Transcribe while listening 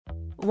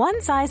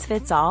One size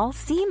fits all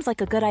seems like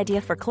a good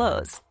idea for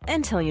clothes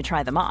until you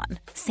try them on.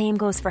 Same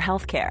goes for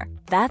healthcare.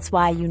 That's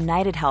why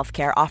United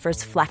Healthcare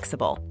offers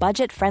flexible,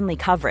 budget-friendly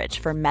coverage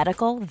for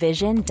medical,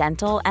 vision,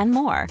 dental, and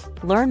more.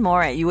 Learn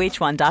more at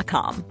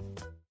uh1.com.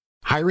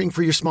 Hiring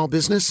for your small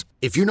business?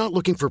 If you're not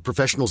looking for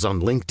professionals on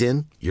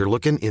LinkedIn, you're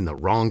looking in the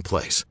wrong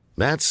place.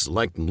 That's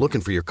like looking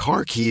for your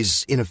car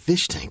keys in a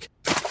fish tank.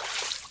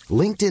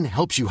 LinkedIn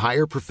helps you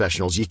hire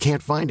professionals you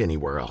can't find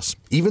anywhere else,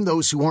 even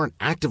those who aren't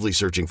actively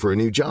searching for a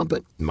new job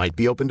but might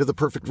be open to the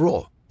perfect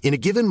role. In a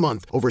given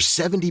month, over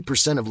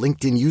 70% of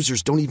LinkedIn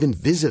users don't even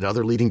visit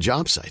other leading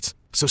job sites.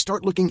 So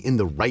start looking in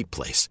the right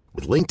place.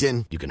 With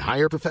LinkedIn, you can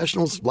hire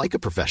professionals like a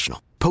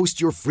professional.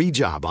 Post your free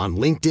job on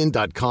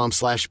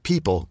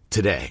linkedin.com/people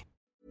today.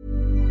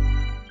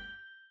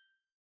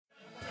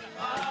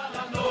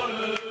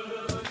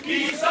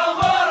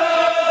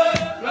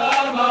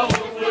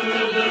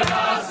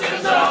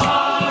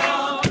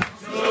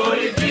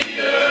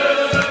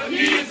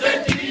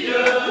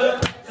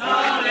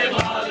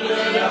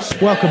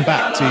 Welcome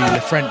back to the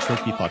French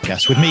Rugby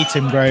Podcast with me,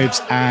 Tim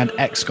Groves, and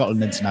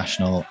ex-Scotland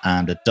international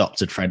and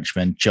adopted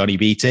Frenchman, Johnny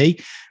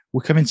Beattie.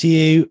 We're coming to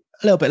you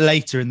a little bit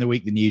later in the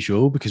week than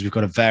usual because we've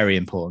got a very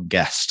important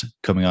guest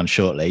coming on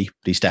shortly,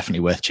 but he's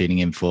definitely worth tuning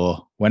in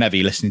for whenever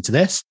you're listening to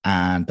this.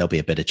 And there'll be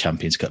a bit of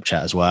Champions Cup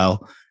chat as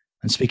well.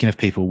 And speaking of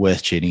people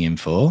worth tuning in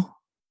for,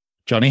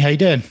 Johnny, how you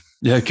doing?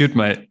 Yeah, good,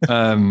 mate.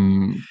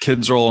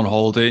 Kids are all on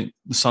holiday.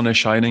 The sun is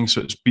shining,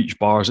 so it's beach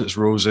bars, it's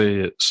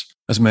rosé, it's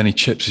as many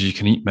chips as you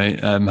can eat, mate.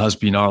 Has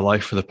been our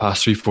life for the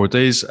past 3-4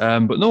 days.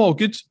 But no, all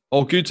good.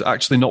 All good.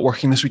 Actually not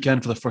working this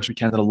weekend for the first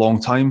weekend in a long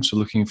time, so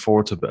looking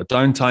forward to a bit of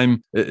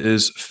downtime. It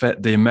is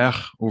Fête des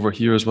Mères over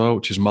here as well,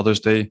 which is Mother's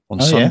Day on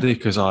Sunday,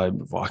 because I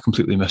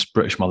completely missed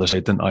British Mother's Day,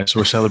 didn't I?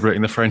 So we're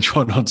celebrating the French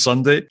one on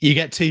Sunday. You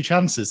get 2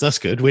 chances. That's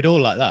good. We'd all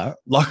like that.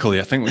 Luckily,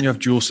 I think when you have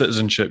dual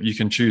citizenship, you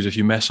can choose. If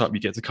you mess up, you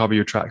get to cover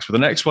your tracks for the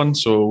next one.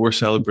 So we're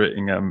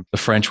celebrating the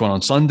French one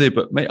on Sunday.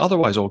 But mate,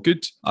 otherwise all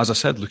good. As I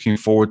said, looking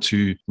forward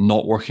to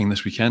not working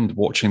this weekend,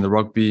 watching the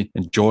rugby,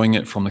 enjoying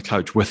it from the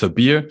couch with a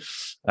beer,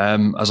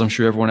 as I'm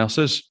sure everyone else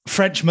is.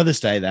 French Mother's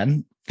Day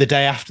then, the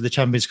day after the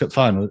Champions Cup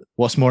final.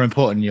 What's more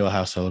important in your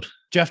household?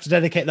 Do you have to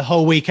dedicate the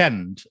whole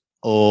weekend,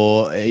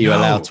 or are you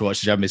allowed to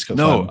watch the Champions Cup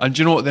final? No, and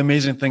do you know what the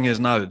amazing thing is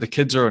now? The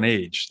kids are an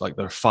age, like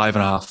they're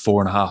 5.5,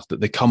 4.5,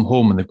 that they come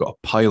home and they've got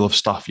a pile of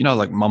stuff. You know,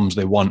 like mums,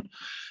 they want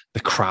the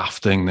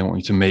crafting, they want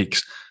you to make.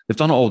 They've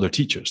done it all their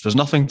teachers. There's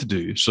nothing to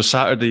do. So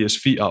Saturday is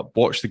feet up,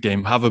 watch the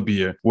game, have a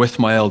beer with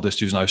my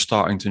eldest who's now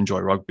starting to enjoy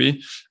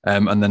rugby.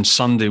 And then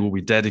Sunday will be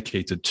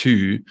dedicated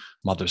to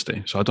Mother's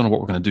Day. So I don't know what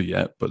we're going to do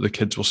yet, but the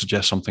kids will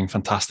suggest something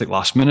fantastic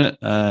last minute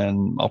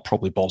and I'll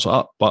probably balls it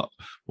up. But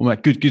we'll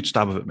make good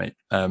stab of it, mate.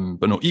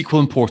 But no, equal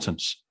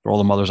importance for all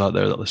the mothers out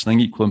there that are listening,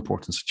 equal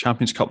importance. The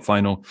Champions Cup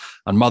final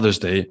and Mother's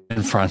Day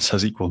in France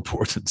has equal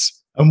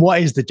importance. And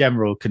what is the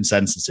general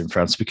consensus in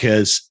France?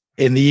 Because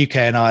in the UK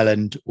and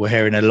Ireland, we're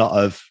hearing a lot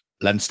of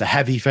Leinster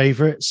heavy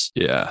favourites.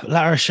 Yeah. But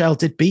La Rochelle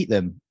did beat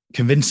them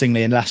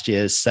convincingly in last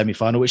year's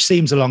semi-final, which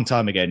seems a long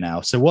time ago now.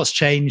 So what's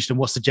changed and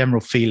what's the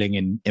general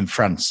feeling in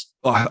France?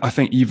 Well, I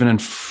think even in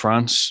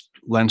France,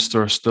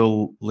 Leinster are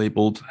still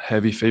labelled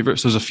heavy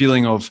favourites. There's a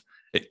feeling of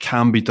it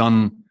can be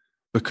done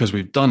because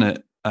we've done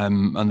it.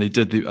 And they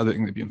did, I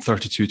think they beat them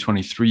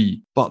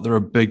 32-23. But there are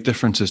big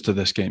differences to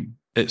this game.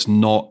 It's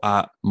not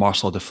at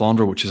Marcel de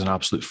Flandre, which is an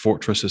absolute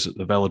fortress. It's at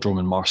the Velodrome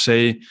in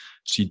Marseille.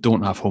 So you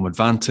don't have home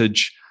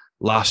advantage.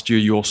 Last year,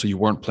 you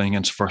weren't playing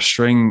against first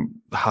string.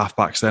 The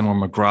halfbacks then were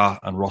McGrath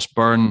and Ross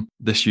Byrne.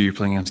 This year, you're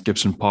playing against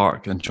Gibson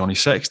Park and Johnny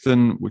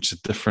Sexton, which is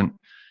a different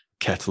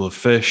kettle of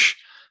fish.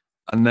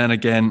 And then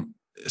again,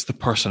 it's the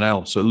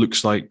personnel. So it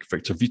looks like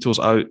Victor Vito's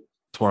out.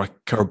 Tora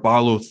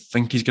Carballo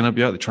think he's going to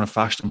be out. They're trying to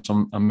fashion him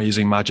some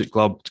amazing magic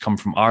glove to come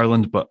from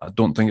Ireland, but I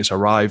don't think it's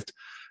arrived.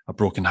 A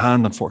broken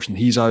hand,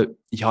 unfortunately, he's out.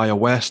 Yahya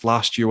West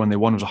last year when they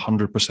won was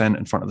 100%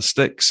 in front of the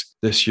sticks.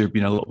 This year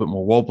being a little bit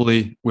more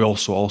wobbly. We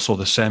also saw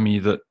the semi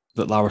that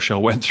La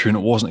Rochelle went through, and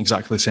it wasn't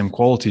exactly the same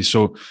quality.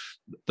 So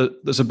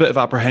there's a bit of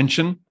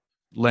apprehension.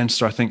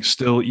 Leinster, I think,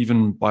 still,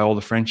 even by all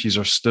the Frenchies,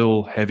 are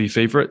still heavy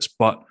favourites,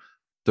 but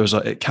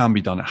it can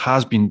be done. It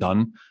has been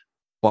done,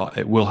 but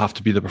it will have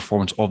to be the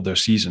performance of their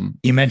season.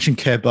 You mentioned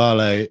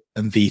Carballo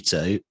and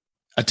Vito.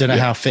 I don't know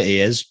how fit he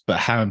is, but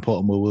how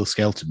important will Will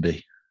Skelton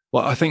be?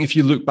 Well, I think if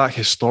you look back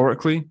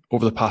historically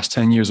over the past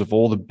 10 years of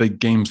all the big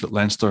games that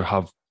Leinster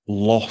have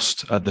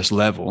lost at this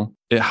level,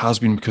 it has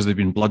been because they've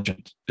been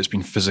bludgeoned. It's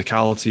been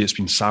physicality. It's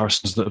been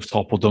Saracens that have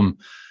toppled them.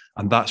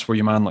 And that's where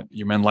your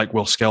men like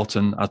Will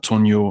Skelton,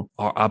 Antonio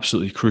are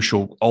absolutely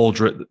crucial.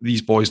 Aldred,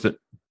 these boys that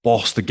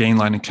boss the gain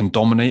line and can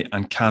dominate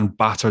and can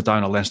batter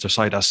down a Leinster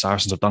side as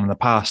Saracens have done in the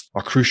past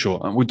are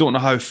crucial. And we don't know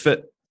how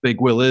fit Big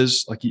Will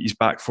is. Like, he's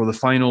back for the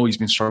final. He's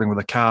been struggling with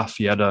a calf.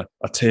 He had a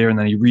tear and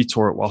then he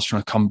retore it whilst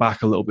trying to come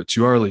back a little bit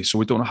too early. So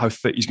we don't know how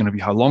fit he's going to be,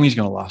 how long he's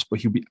going to last,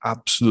 but he'll be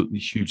absolutely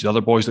huge. The other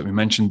boys that we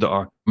mentioned that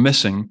are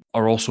missing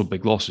are also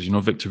big losses. You know,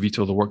 Victor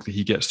Vito, the work that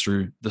he gets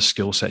through, the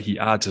skill set he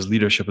adds, his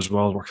leadership as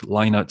well, work at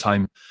line out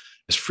time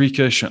is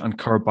freakish. And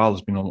Carballo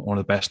has been one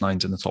of the best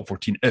nines in the top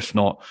 14, if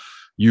not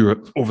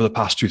Europe over the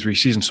past 2-3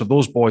 seasons. So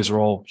those boys are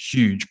all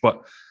huge,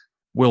 but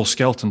Will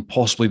Skelton,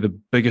 possibly the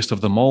biggest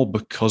of them all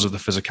because of the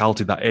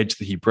physicality, that edge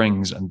that he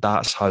brings, and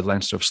that's how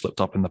Leinster have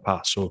slipped up in the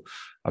past. So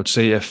I would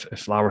say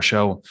if La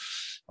Rochelle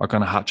are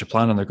going to hatch a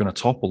plan and they're going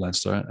to topple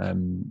Leinster,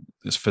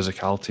 it's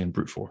physicality and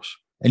brute force.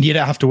 And you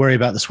don't have to worry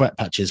about the sweat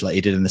patches like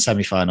you did in the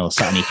semi-final,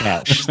 sat on your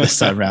couch this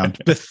time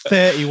round. But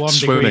 31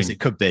 degrees it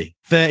could be.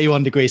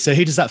 31 degrees. So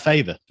who does that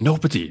favour?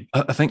 Nobody.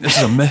 I think this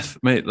is a myth,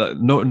 mate.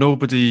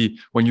 Nobody,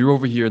 when you're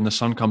over here and the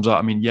sun comes out,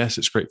 I mean, yes,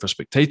 it's great for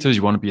spectators.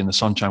 You want to be in the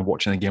sunshine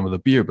watching the game with a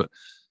beer, but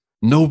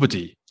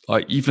nobody,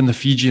 like even the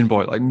Fijian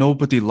boy, like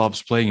nobody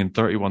loves playing in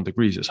 31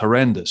 degrees. It's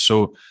horrendous.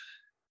 So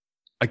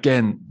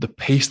again, the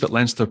pace that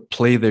Leinster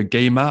play their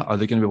game at, are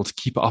they going to be able to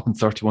keep it up in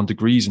 31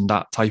 degrees and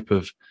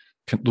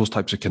those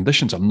types of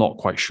conditions? I'm not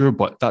quite sure,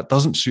 but that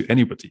doesn't suit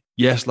anybody.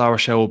 Yes, La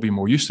Rochelle will be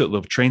more used to it.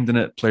 They've trained in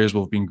it. Players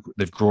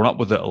they've grown up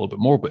with it a little bit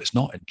more, but it's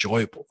not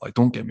enjoyable. Like,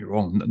 don't get me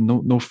wrong.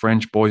 No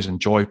French boys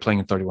enjoy playing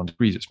in 31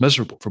 degrees. It's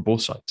miserable for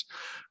both sides.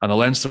 And the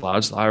Leinster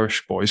lads, the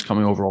Irish boys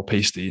coming over all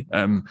pasty,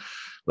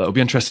 that'll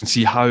be interesting to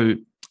see how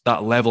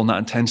that level and that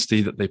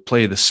intensity that they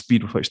play, the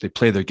speed with which they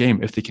play their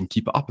game, if they can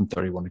keep it up in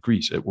 31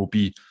 degrees, it will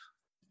be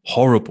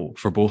horrible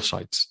for both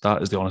sides.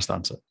 That is the honest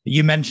answer.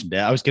 You mentioned it.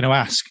 I was going to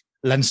ask,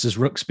 Leinster's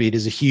ruck speed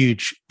is a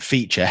huge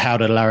feature. How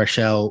did La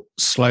Rochelle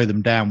slow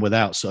them down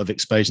without sort of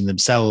exposing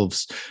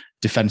themselves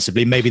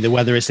defensively? Maybe the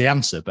weather is the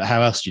answer, but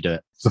how else do you do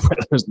it? The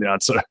weather isn't the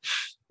answer.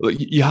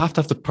 You have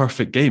to have the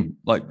perfect game.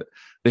 Like,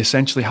 they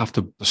essentially have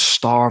to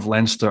starve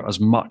Leinster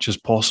as much as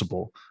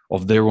possible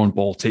of their own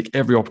ball, take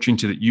every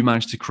opportunity that you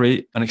manage to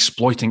create and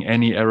exploiting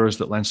any errors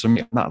that Leinster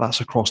make.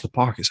 That's across the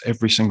park. It's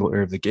every single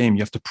area of the game.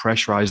 You have to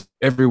pressurize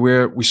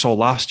everywhere. We saw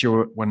last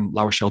year when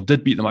La Rochelle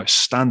did beat them,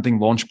 outstanding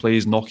launch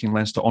plays, knocking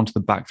Leinster onto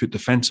the back foot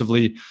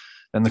defensively,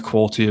 and the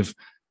quality of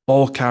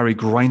ball carry,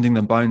 grinding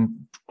them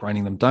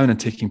down and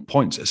taking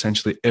points at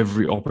essentially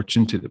every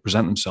opportunity that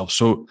present themselves.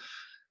 So,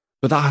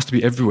 but that has to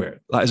be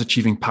everywhere. That is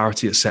achieving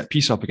parity at set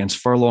piece up against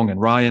Furlong and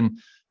Ryan,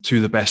 two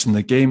of the best in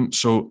the game.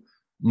 So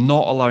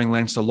not allowing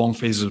Leinster long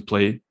phases of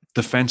play,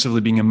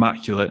 defensively being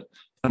immaculate,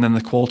 and then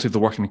the quality of the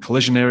work in the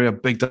collision area,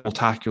 big double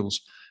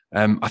tackles.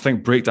 I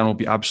think breakdown will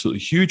be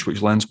absolutely huge,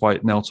 which lends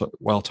quite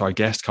well to our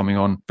guest coming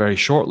on very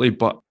shortly.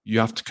 But you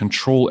have to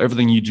control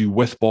everything you do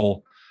with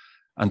ball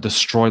and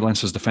destroy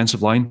Leinster's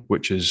defensive line,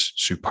 which is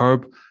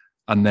superb.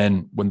 And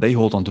then when they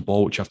hold on to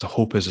ball, which you have to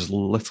hope is as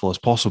little as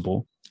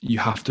possible, you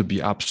have to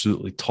be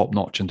absolutely top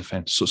notch in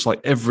defense. So it's like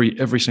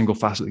every single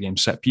facet of the game: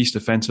 set piece,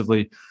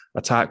 defensively,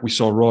 attack. We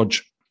saw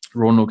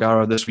Ron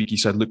O'Gara this week. He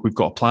said, look, we've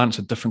got a plan. It's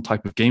a different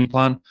type of game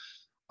plan.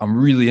 I'm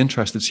really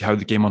interested to see how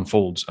the game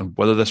unfolds and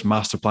whether this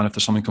master plan, if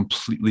there's something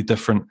completely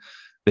different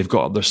they've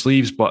got up their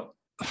sleeves, but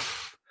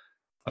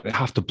they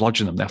have to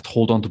bludgeon them. They have to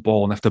hold on to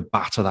ball and they have to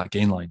batter that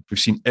gain line. We've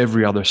seen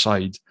every other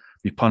side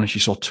be punished.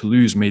 You saw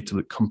Toulouse made to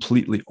look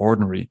completely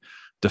ordinary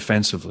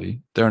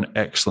defensively. They're an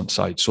excellent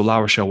side. So La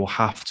Rochelle will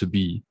have to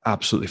be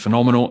absolutely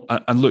phenomenal.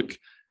 And look,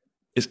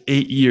 it's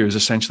 8 years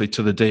essentially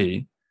to the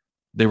day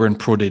they were in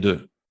Pro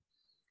D2.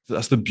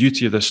 That's the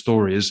beauty of this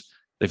story, is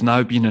they've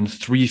now been in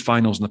 3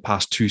 finals in the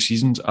past 2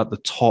 seasons at the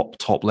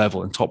top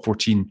level in top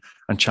 14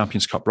 and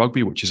Champions Cup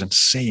rugby, which is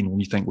insane when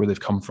you think where they've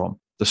come from.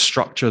 The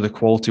structure, the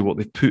quality, what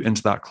they've put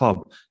into that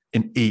club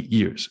in 8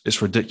 years.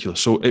 It's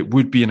ridiculous. So it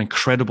would be an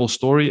incredible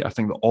story. I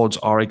think the odds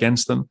are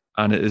against them,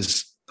 and it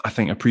is, I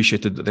think,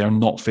 appreciated that they are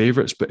not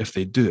favourites, but if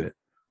they do it,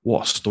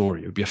 what a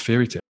story. It would be a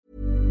fairy tale.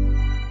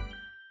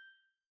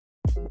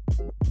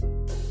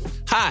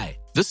 Hi,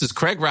 this is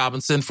Craig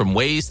Robinson from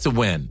Ways to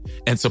Win,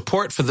 and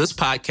support for this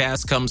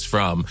podcast comes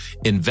from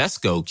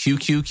Invesco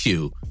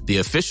QQQ, the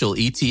official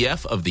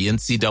ETF of the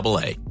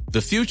NCAA.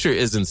 The future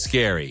isn't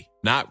scary.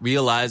 Not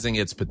realizing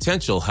its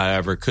potential,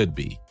 however, could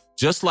be.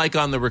 Just like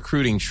on the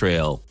recruiting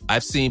trail,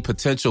 I've seen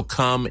potential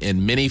come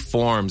in many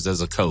forms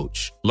as a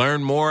coach.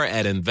 Learn more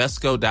at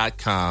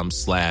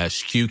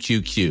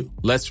Invesco.com/QQQ.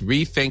 Let's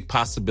rethink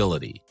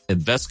possibility.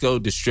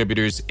 Invesco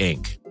Distributors,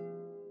 Inc.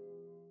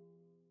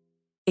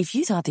 If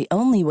you thought the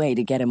only way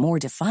to get a more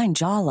defined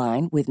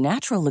jawline with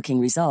natural-looking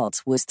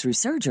results was through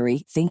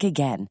surgery, think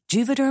again.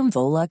 Juvederm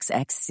Volux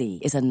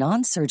XC is a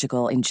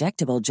non-surgical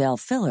injectable gel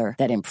filler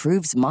that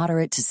improves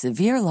moderate to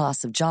severe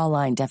loss of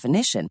jawline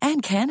definition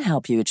and can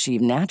help you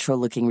achieve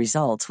natural-looking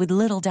results with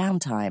little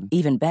downtime.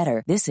 Even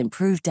better, this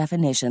improved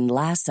definition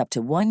lasts up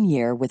to 1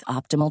 year with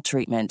optimal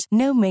treatment.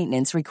 No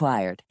maintenance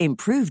required.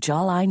 Improve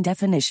jawline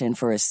definition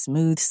for a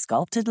smooth,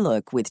 sculpted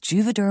look with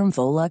Juvederm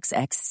Volux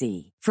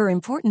XC. For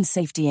important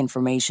safety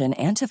information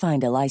and to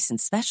find a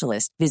licensed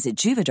specialist, visit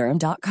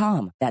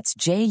Juvederm.com. That's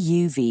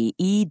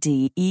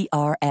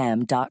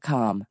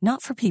JUVEDERM.com.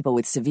 Not for people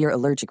with severe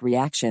allergic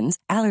reactions,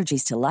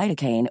 allergies to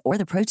lidocaine, or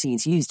the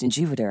proteins used in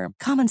Juvederm.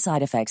 Common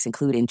side effects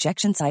include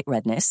injection site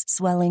redness,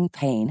 swelling,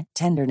 pain,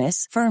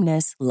 tenderness,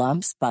 firmness,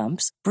 lumps,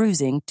 bumps,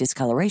 bruising,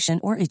 discoloration,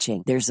 or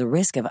itching. There's a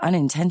risk of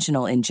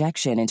unintentional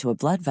injection into a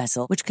blood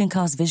vessel, which can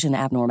cause vision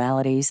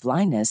abnormalities,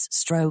 blindness,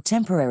 stroke,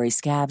 temporary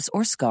scabs,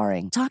 or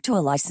scarring. Talk to a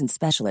licensed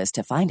specialist specialist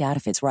to find out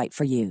if it's right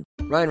for you.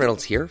 Ryan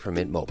Reynolds here from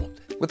Mint Mobile.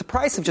 With the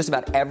price of just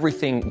about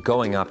everything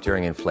going up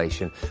during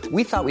inflation,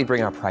 we thought we'd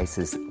bring our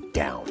prices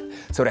down.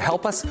 So to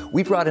help us,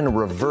 we brought in a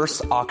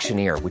reverse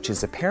auctioneer, which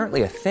is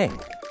apparently a thing.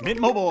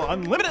 Mint Mobile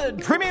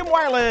Unlimited Premium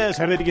Wireless.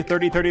 How to get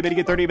 30, 30, bit to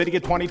get 30, bit to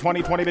get 20,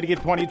 20, 20, bit to get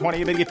 20,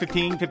 20, bit to get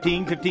 15,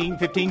 15, 15,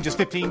 15, just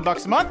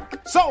 $15 a month?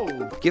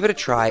 Sold! Give it a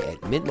try at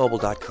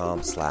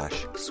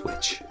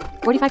mintmobile.com/switch.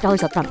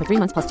 $45 up front for 3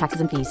 months plus taxes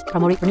and fees.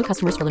 Promo rate for new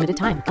customers for limited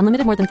time.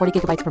 Unlimited more than 40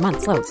 gigabytes per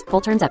month. Slows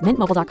full terms at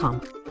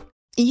mintmobile.com.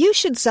 You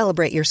should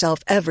celebrate yourself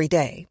every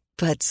day.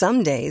 But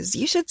some days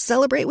you should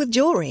celebrate with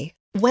jewelry.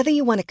 Whether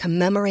you want to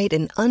commemorate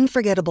an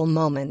unforgettable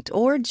moment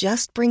or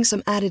just bring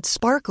some added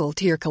sparkle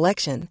to your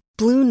collection,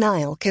 Blue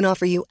Nile can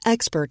offer you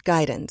expert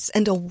guidance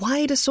and a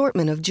wide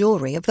assortment of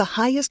jewelry of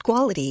the highest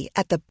quality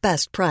at the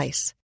best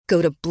price.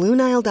 Go to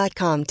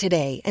BlueNile.com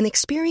today and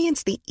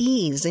experience the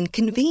ease and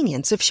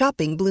convenience of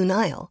shopping Blue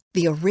Nile,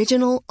 the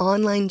original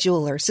online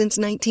jeweler since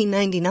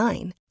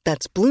 1999.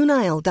 That's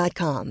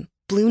BlueNile.com.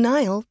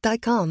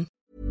 BlueNile.com.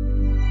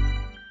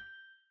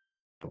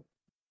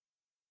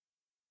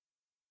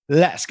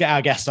 Let's get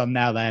our guest on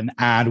now then,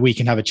 and we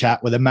can have a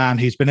chat with a man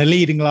who's been a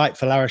leading light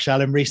for La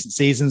Rochelle in recent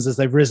seasons as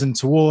they've risen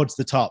towards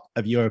the top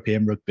of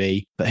European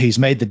rugby, but who's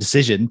made the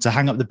decision to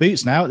hang up the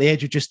boots now at the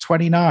age of just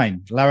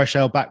 29. La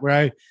Rochelle back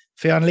row,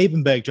 Fionn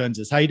Liebenberg joins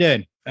us. How are you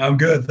doing? I'm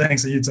good.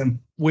 Thanks, Ethan.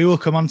 We will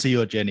come on to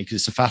your journey because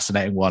it's a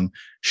fascinating one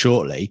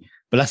shortly,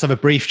 but let's have a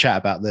brief chat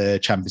about the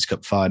Champions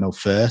Cup final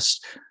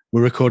first.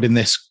 We're recording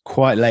this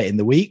quite late in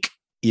the week.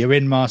 You're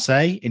in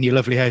Marseille in your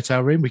lovely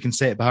hotel room. We can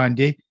see it behind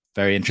you.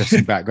 Very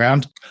interesting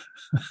background.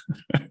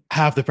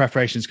 How have the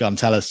preparations gone?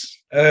 Tell us.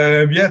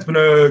 It's been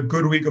a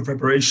good week of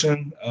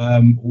preparation.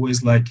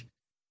 Always like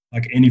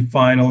any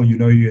final,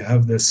 you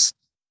have this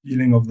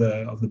feeling of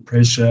the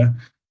pressure.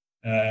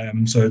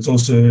 So it's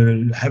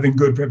also having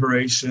good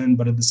preparation,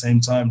 but at the same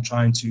time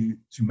trying to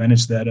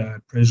manage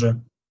that pressure.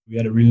 We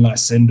had a really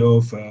nice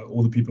send-off.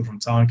 All the people from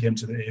town came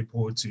to the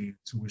airport to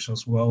wish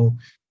us well.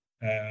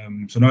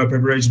 So no,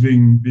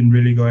 preparation been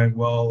really going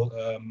well.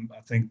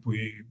 I think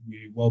we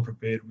well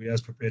prepared. We're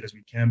as prepared as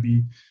we can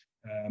be.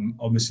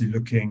 Obviously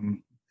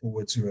looking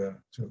forward to a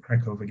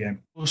crackover game.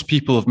 Most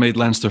people have made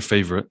Leinster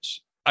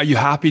favourites. Are you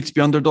happy to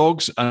be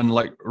underdogs? And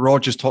like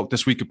Rogers talked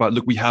this week about,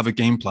 look, we have a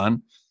game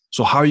plan.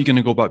 So how are you going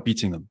to go about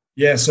beating them?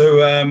 Yeah, so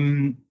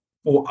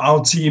for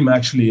our team,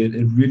 actually,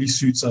 it really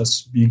suits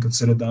us being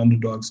considered the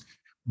underdogs.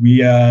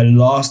 We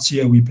last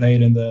year we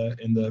played in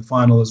the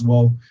final as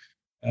well.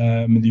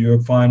 In the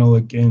Europe final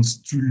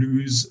against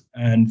Toulouse,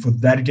 and for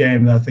that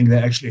game, I think they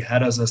actually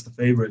had us as the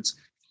favourites.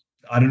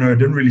 I don't know, it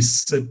didn't really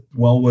sit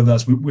well with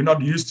us. We're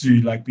not used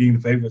to being the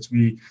favourites.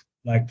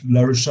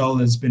 La Rochelle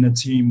has been a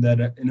team that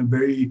in a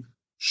very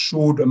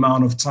short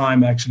amount of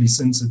time, actually,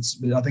 since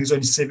I think it's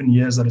only 7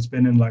 years that it's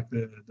been in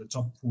the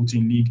top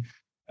 14 league,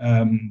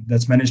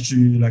 that's managed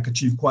to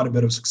achieve quite a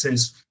bit of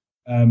success.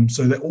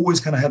 So they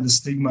always kind of had the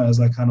stigma as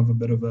kind of a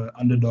bit of an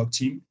underdog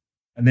team.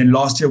 And then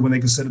last year, when they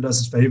considered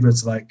us as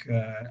favourites, I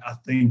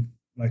think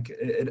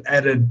it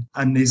added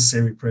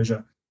unnecessary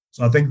pressure.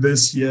 So I think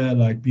this year,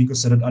 being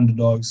considered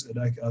underdogs,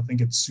 I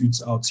think it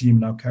suits our team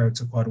and our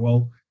character quite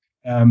well.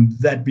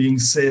 That being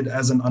said,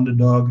 as an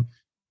underdog,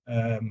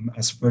 I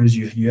suppose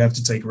you have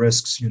to take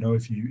risks.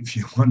 If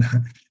you want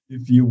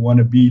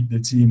to beat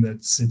the team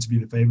that's said to be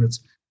the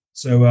favourites.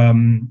 So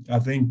I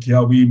think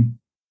we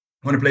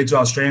want to play to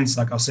our strengths.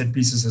 Our set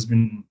pieces has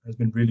been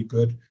really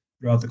good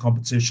throughout the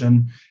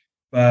competition.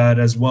 But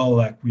as well,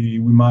 we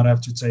might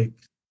have to take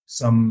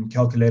some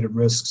calculated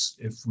risks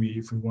if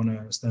we want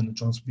to stand a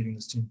chance of beating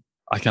this team.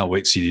 I can't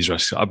wait to see these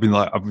risks. I've been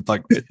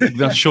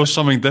that shows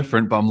something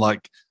different. But I'm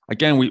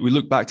again, we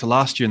look back to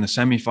last year in the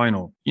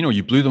semi-final.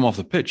 You blew them off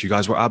the pitch. You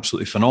guys were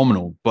absolutely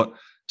phenomenal. But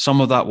some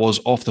of that was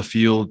off the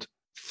field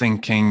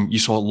thinking. You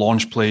saw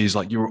launch plays,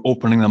 you were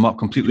opening them up,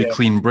 completely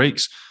clean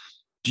breaks.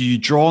 Do you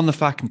draw on the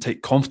fact and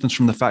take confidence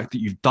from the fact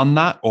that you've done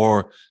that?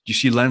 Or do you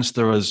see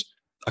Leinster as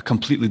a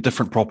completely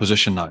different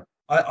proposition now?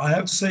 I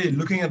have to say,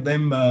 looking at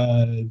them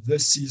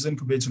this season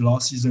compared to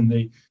last season,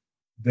 they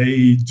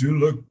do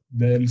look.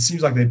 It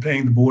seems like they're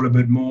playing the ball a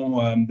bit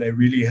more. They're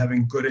really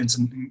having good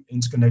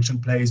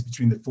interconnection plays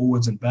between the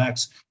forwards and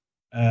backs.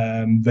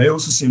 They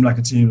also seem like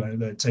a team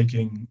they're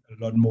taking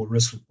a lot more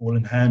risk with ball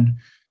in hand.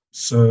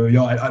 So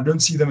I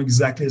don't see them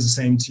exactly as the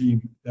same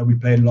team that we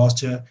played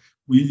last year.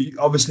 We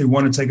obviously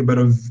want to take a bit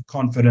of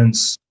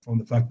confidence from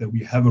the fact that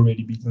we have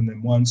already beaten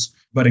them once.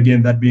 But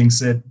again, that being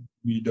said,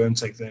 we don't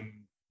take them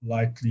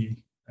lightly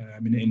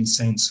in any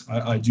sense.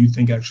 I do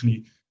think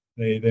actually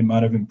they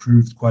might have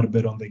improved quite a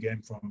bit on their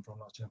game from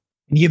last year.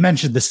 You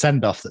mentioned the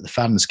send-off that the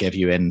fans gave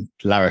you in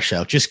La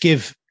Rochelle. Just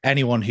give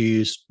anyone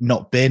who's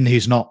not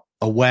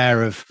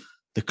aware of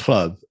the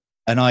club,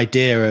 an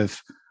idea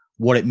of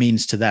what it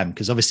means to them.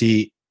 Because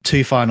obviously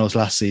 2 finals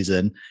last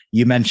season,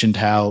 you mentioned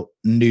how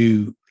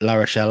new La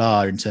Rochelle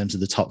are in terms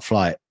of the top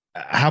flight.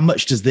 How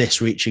much does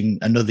this reaching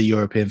another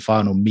European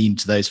final mean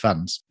to those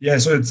fans? Yeah,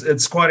 so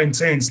it's quite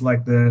intense.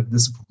 The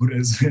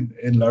supporters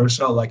in La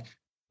Rochelle,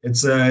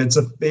 it's a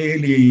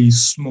fairly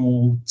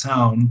small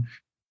town,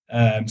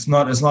 It's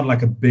not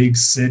like a big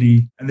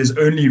city, and there's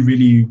only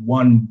really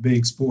one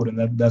big sport,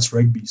 and that's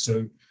rugby.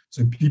 So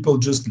people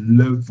just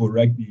live for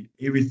rugby.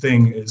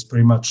 Everything is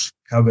pretty much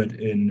covered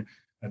in,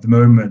 at the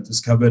moment,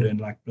 is covered in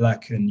like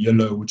black and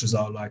yellow, which is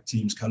our like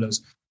team's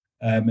colors.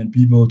 And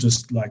people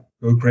just like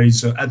go crazy.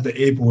 So at the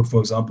airport, for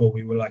example,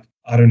 we were like,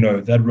 I don't know,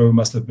 that row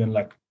must have been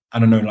like, I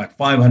don't know, like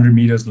 500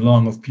 meters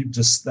long of people,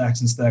 just stacks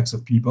and stacks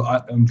of people.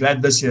 I'm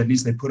glad this year at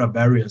least they put up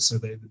barriers so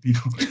the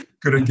people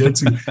couldn't get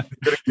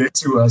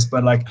to us.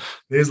 But like,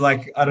 there's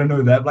like, I don't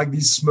know, they have like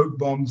these smoke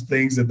bomb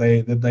things that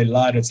they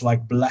light. It's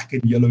like black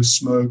and yellow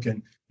smoke,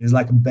 and there's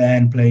like a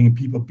band playing and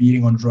people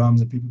beating on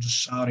drums and people just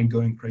shouting,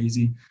 going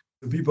crazy.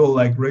 So people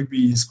like,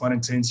 rugby is quite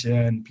intense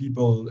here, and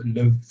people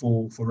live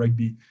for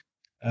rugby.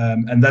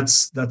 And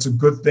that's a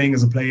good thing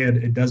as a player.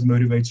 It does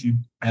motivate you.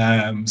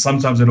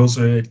 Sometimes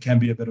it can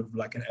be a bit of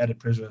like an added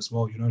pressure as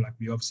well. You know, like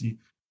we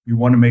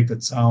want to make the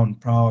town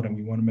proud, and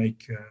we want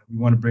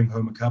to bring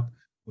home a cup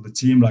for the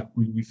team. Like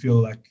we feel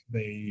like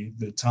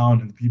the town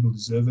and the people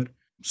deserve it.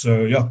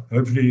 So yeah,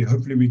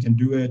 hopefully we can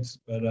do it.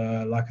 But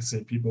like I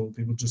said, people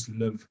just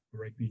live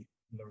for rugby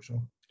in La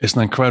Rochelle. It's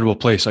an incredible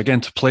place. Again,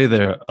 to play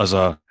there as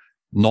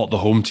not the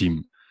home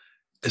team,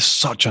 it's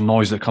such a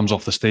noise that comes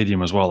off the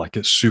stadium as well. Like,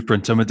 it's super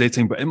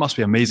intimidating, but it must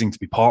be amazing to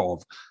be part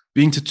of.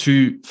 Being to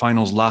 2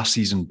 finals last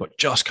season, but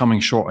just coming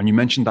short. And you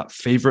mentioned that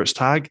favourites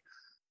tag.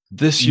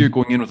 This year,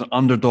 going in with an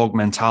underdog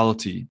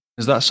mentality,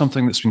 is that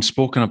something that's been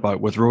spoken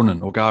about with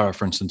Ronan O'Gara,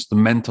 for instance, the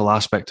mental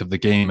aspect of the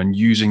game and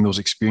using those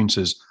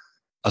experiences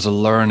as a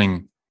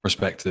learning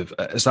perspective?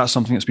 Is that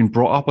something that's been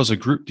brought up as a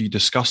group? Do you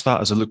discuss that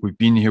as a, look, we've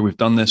been here, we've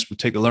done this, we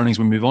take the learnings,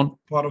 we move on?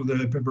 Part of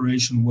the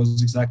preparation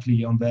was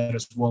exactly on that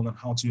as well, and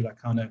how to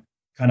like kind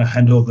of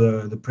handle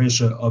the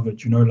pressure of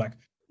it. You know, like,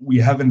 we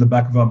have in the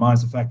back of our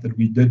minds the fact that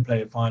we did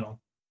play a final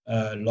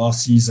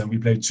last season. We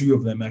played 2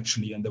 of them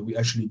actually, and that we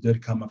actually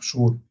did come up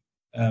short.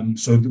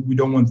 So we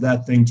don't want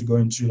that thing to go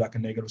into like a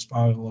negative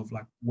spiral of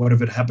like, what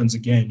if it happens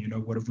again? You know,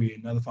 what if we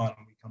another final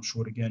and we come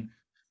short again?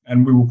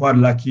 And we were quite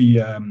lucky.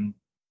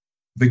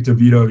 Victor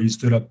Vito, he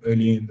stood up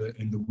early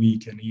in the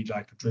week, and he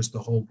like addressed the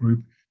whole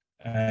group,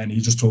 and he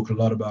just talked a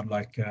lot about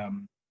like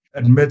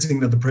admitting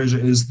that the pressure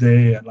is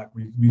there, and like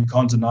we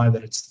can't deny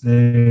that it's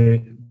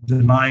there.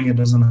 Denying it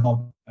doesn't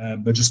help,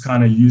 but just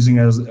kind of using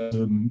it as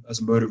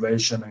a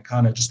motivation, and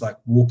kind of just like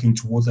walking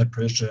towards that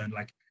pressure and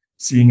like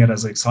seeing it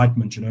as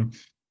excitement. You know,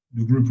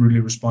 the group really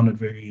responded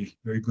very,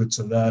 very good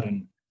to that,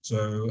 and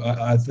so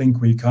I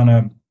think we're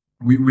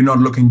not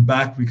looking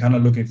back, we're kind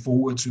of looking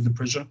forward to the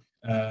pressure.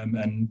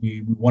 And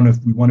we want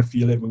to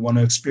feel it. We want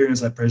to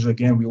experience that pressure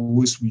again.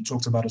 We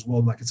talked about as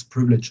well, like, it's a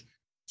privilege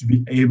to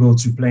be able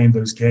to play in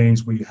those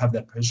games where you have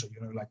that pressure.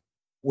 You know, like,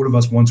 all of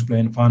us want to play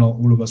in the final.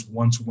 All of us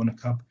want to win a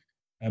cup.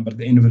 But at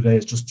the end of the day,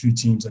 it's just 2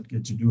 teams that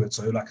get to do it.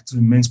 So like, it's an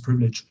immense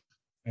privilege.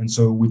 And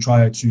so we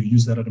try to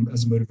use that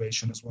as a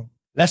motivation as well.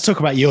 Let's talk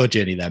about your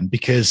journey then,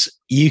 because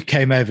you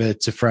came over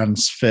to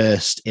France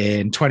first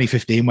in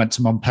 2015, went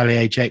to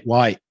Montpellier. Jake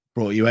White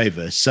brought you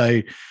over.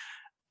 So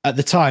at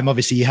the time,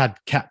 obviously, you had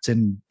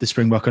captained the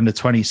Springbok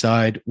under-20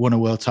 side, won a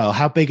world title.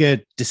 How big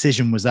a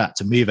decision was that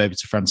to move over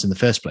to France in the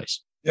first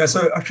place? Yeah,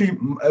 so actually,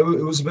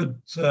 it was a bit,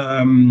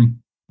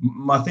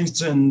 my things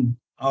turned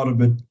out a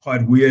bit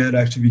quite weird,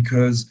 actually,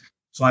 because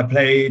so I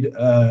played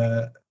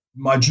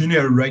my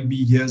junior rugby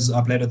years,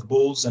 I played at the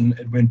Bulls, and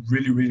it went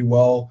really, really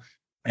well.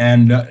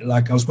 And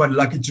like, I was quite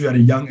lucky to, at a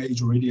young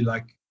age already,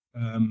 like,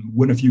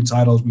 win a few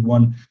titles. We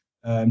won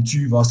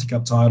 2 Varsity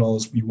Cup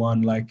titles. We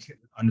won like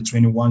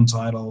under-21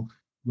 title.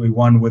 We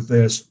won with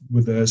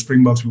the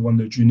Springboks. We won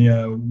the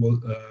junior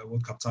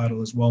World Cup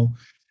title as well.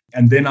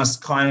 And then I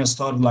kind of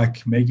started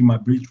like making my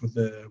breach with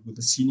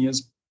the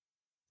seniors.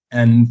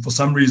 And for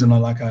some reason,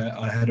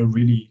 I had a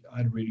really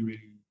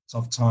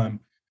tough time.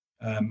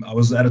 I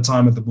was at a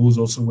time at the Bulls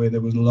also where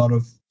there was a lot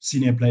of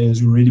senior players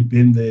who already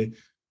been there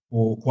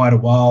for quite a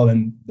while,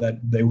 and that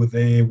they were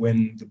there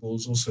when the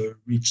Bulls also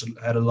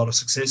had a lot of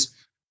success.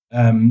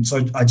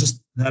 So I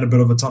just had a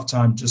bit of a tough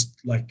time just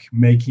like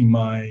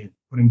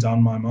putting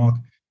down my mark.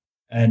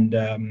 And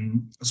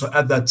so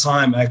at that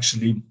time,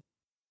 actually,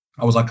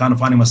 I was like kind of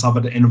finding myself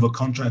at the end of a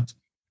contract.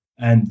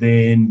 And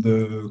then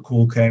the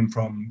call came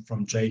from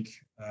Jake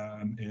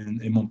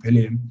in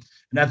Montpellier.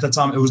 And at that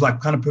time, it was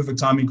like kind of perfect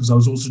timing, because I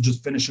was also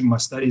just finishing my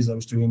studies. I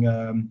was doing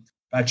a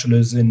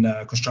bachelor's in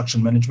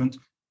construction management.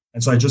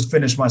 And so I just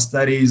finished my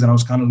studies, and I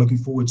was kind of looking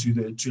forward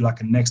to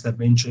like a next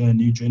adventure, a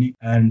new journey.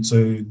 And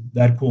so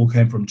that call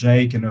came from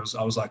Jake, and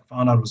I was like,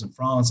 found out it was in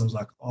France. I was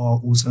like,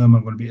 oh, awesome.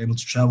 I'm going to be able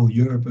to travel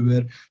Europe a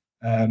bit.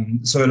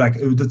 So like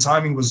the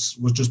timing was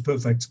just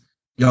perfect.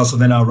 Yeah. So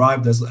then I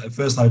arrived I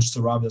just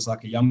arrived as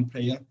like a young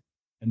player.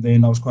 And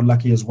then I was quite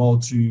lucky as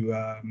well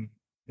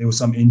there were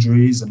some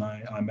injuries, and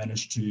I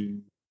managed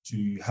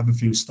to have a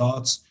few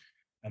starts.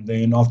 And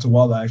then after a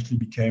while, I actually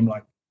became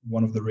like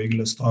one of the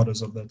regular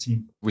starters of that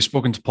team. We've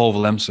spoken to Paul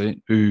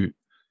Valemse, who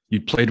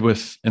you played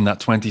with in that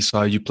 20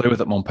 side. You play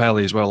with at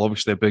Montpellier as well,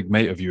 obviously a big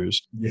mate of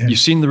yours. Yeah. You've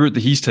seen the route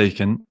that he's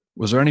taken.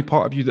 Was there any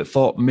part of you that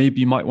thought maybe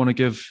you might want to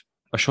give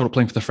a shot at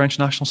playing for the French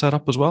national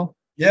setup as well?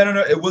 Yeah,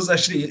 no. It was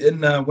actually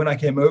when I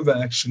came over.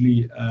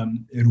 Actually,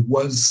 it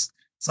was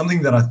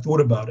something that I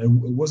thought about. It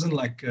wasn't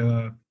like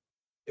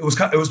it was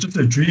just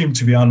a dream,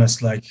 to be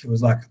honest. Like it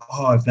was like,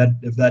 oh, if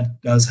that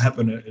does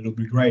happen, it'll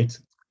be great.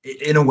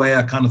 In a way,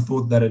 I kind of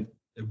thought that it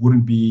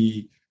wouldn't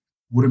be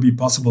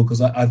possible,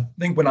 because I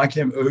think when I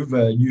came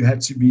over, you had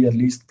to be at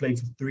least play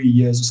for 3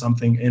 years or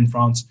something in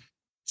France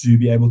to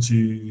be able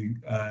to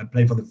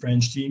play for the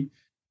French team.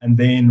 And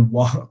then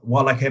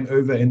while I came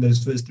over in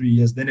those first 3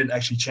 years, then it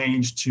actually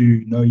changed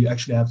to, no, you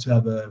actually have to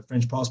have a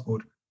French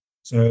passport.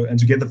 So, and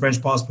to get the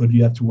French passport,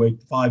 you have to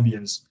wait 5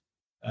 years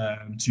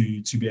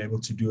to be able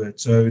to do it.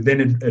 So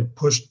then it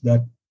pushed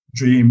that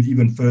dream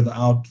even further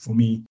out for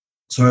me.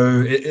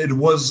 So it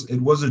was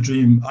a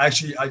dream. I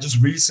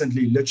just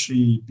recently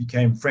literally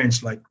became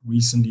French, like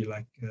recently,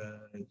 like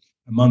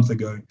a month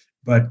ago.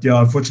 But yeah,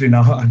 unfortunately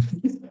now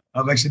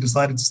I've actually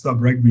decided to stop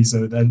rugby,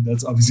 so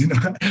that's obviously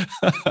not going to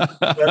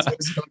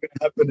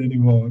happen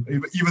anymore.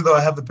 Even though I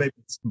have the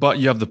papers. But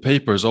you have the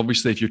papers.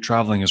 Obviously, if you're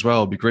traveling as well,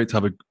 it'd be great to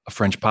have a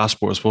French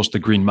passport as opposed to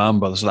Green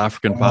Mamba, the South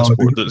African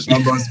passport. The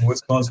Mamba is the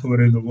worst passport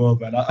in the world,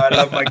 man. I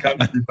love my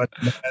country, but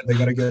man, they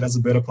got to get us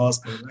a better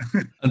passport.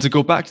 And to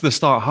go back to the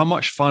start, how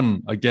much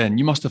fun? Again,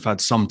 you must have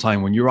had some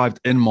time when you arrived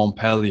in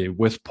Montpellier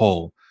with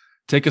Paul.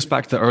 Take us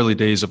back to the early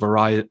days of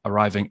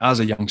arriving as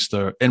a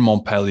youngster in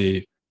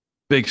Montpellier,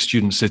 big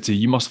student city.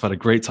 You must have had a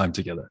great time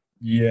together.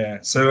 Yeah.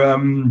 So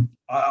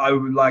I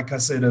like I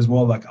said as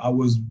well, like I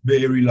was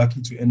very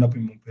lucky to end up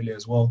in Montpellier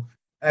as well.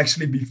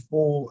 Actually,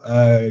 before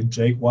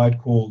Jake White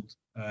called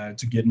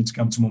to get me to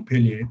come to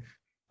Montpellier,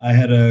 I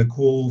had a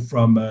call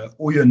from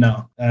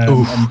Oyonnax.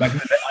 And back in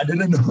the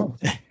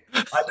day,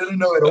 I didn't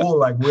know at all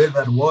like where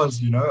that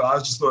was, I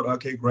just thought,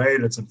 okay,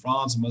 great, it's in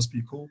France, it must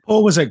be cool.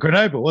 Paul was at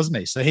Grenoble, wasn't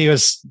he? So he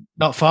was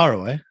not far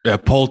away. Yeah,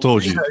 Paul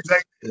told you. Yeah,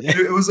 exactly. Yeah.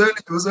 It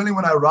was only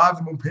when I arrived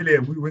in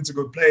Montpellier, we went to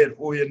go play at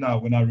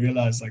Oyonnax, when I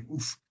realized, like,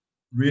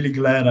 really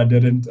glad I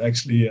didn't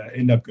actually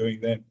end up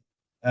going there.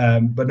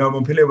 But no,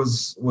 Montpellier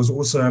was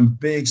also a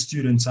big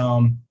student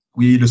town.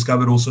 We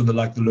discovered also the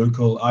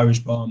local Irish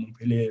bar in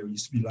Montpellier. It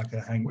used to be like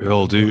a hang. We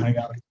all do.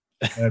 Hangout,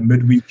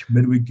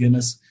 midweek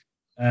Guinness.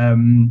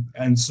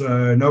 And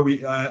so no,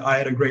 I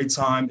had a great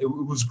time. It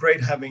was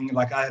great having,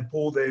 like, I had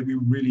Paul there. We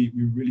were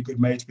really good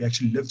mates. We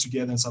actually lived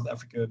together in South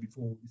Africa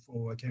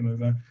before I came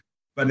over.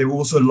 But there were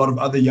also a lot of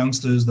other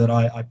youngsters that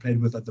I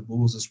played with at the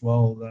Bulls as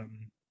well.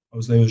 I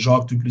was there.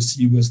 Jacques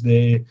Duplessis was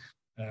there.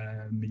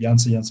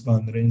 Janssen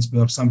van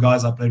Rensburg. Some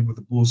guys I played with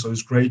the Bulls. So it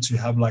was great to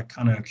have like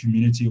kind of a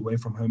community away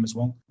from home as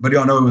well. But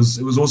yeah, no, it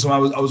was awesome. I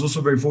was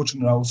also very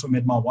fortunate. I also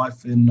met my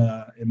wife in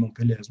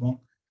Montpellier as well,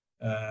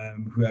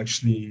 who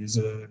actually is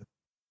a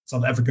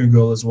South African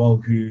girl as well,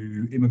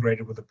 who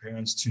immigrated with her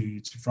parents to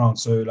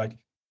France. So like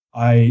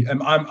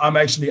I'm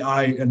actually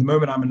at the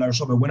moment I'm in La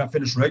Rochelle, but when I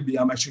finish rugby,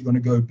 I'm actually going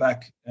to go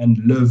back and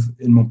live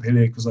in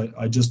Montpellier, because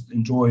I just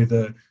enjoy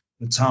the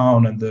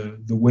town, and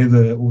the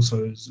weather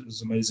also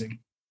is amazing.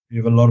 We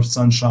have a lot of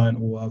sunshine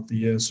all out the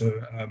year. So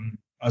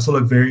I still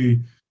have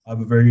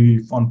a very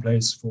fun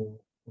place for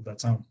that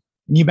town.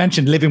 You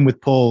mentioned living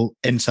with Paul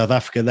in South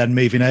Africa, then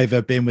moving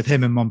over, being with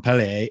him in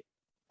Montpellier,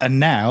 and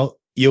now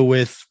you're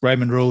with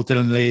Raymond Rhule,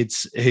 Dylan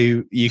Leeds,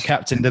 who you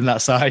captained in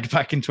that side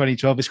back in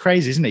 2012. It's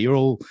crazy, isn't it? You're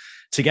all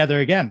together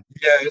again.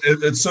 Yeah,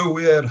 it's so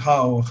weird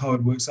how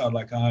it works out.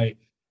 Like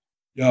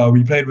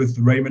we played with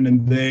Raymond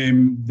and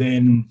them.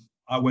 Then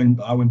I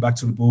went back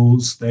to the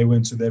Bulls. They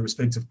went to their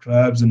respective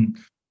clubs, and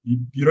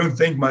you don't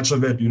think much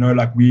of it,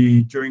 like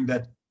during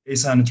that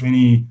SA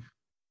Under-20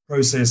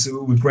 process, it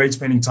was great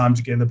spending time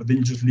together, but then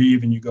you just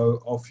leave and you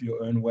go off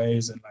your own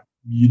ways, and like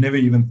you never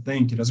even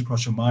think, it doesn't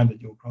cross your mind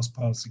that you'll cross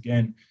paths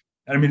again.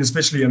 And I mean,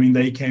 especially,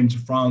 they came to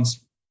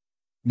France.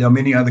 There are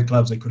many other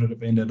clubs they could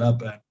have ended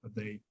up at, but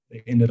they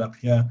ended up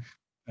here.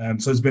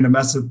 So it's been a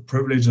massive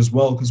privilege as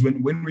well, because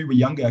when we were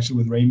younger, actually,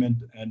 with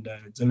Raymond and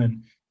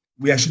Dylan,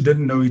 we actually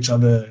didn't know each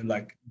other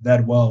like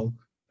that well.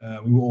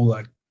 We were all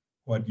like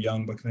quite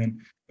young back then.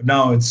 But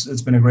now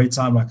it's been a great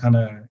time, like kind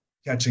of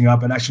catching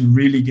up and actually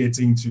really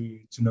getting to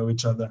know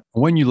each other.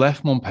 When you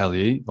left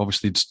Montpellier,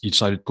 obviously you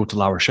decided to go to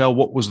La Rochelle.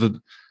 What was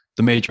the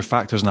major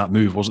factors in that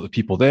move? Was it the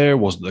people there?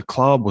 Was it the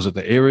club? Was it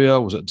the area?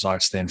 Was it desire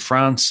to stay in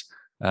France?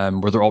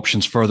 Were there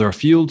options further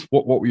afield?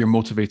 What were your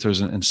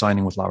motivators in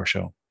signing with La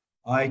Rochelle?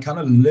 I kind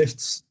of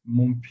left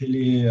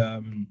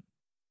Montpellier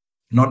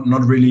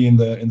not really in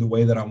the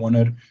way that I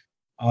wanted.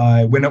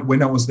 When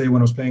I was there,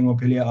 when I was playing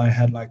Montpellier, I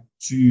had like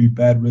 2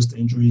 bad wrist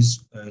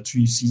injuries,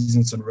 2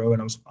 seasons in a row,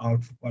 and I was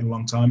out for quite a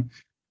long time.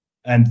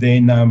 And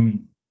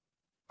then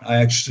I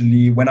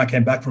actually, when I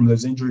came back from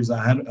those injuries,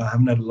 I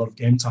haven't had a lot of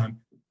game time.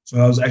 So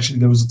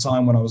there was a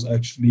time when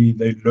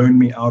they loaned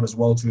me out as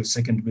well to a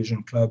second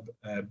division club,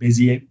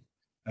 Béziers.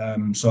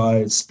 So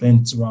I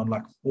spent around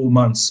like 4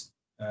 months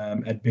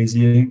at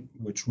Béziers,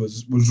 which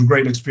was a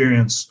great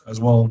experience as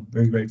well.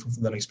 Very grateful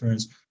for that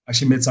experience.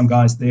 Actually met some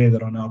guys there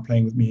that are now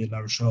playing with me in La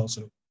Rochelle,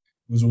 so it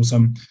was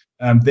awesome.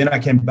 Then I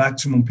came back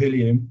to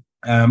Montpellier.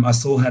 I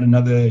still had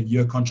another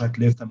year contract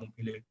left at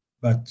Montpellier,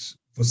 but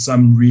for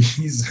some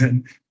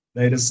reason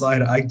they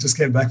decided, I just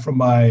came back from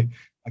my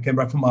I came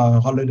back from my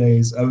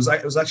holidays. It was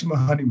actually my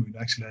honeymoon.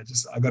 Actually,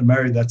 I got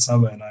married that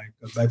summer, and I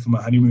got back from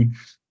my honeymoon.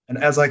 And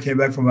as I came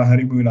back from my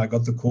honeymoon, I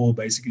got the call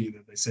basically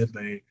that they said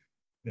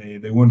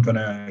they weren't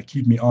gonna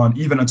keep me on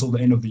even until the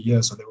end of the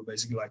year. So they were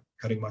basically like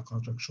cutting my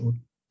contract short.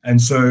 And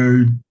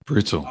so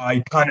brutal.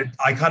 I kind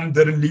of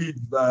didn't leave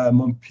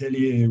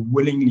Montpellier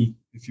willingly,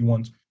 if you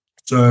want.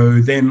 So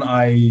then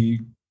I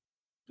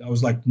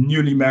was like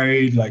newly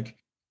married, like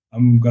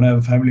I'm gonna have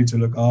a family to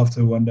look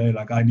after one day.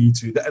 Like I need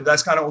to.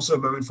 That's kind of also a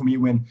moment for me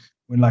when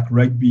like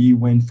rugby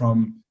went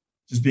from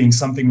just being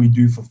something we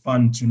do for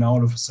fun to now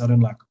all of a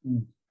sudden like,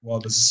 ooh, wow,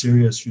 this is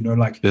serious. You know,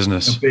 like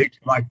business, big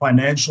like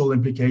financial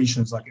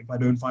implications. Like if I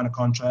don't find a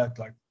contract,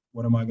 like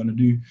what am I gonna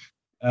do?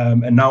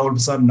 And now all of a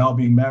sudden, now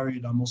being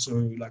married, I'm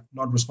also like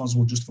not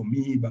responsible just for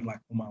me, but like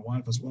for my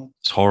wife as well.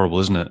 It's horrible,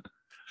 isn't it?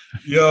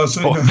 Yeah,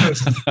 so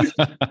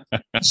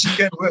she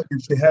can work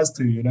if she has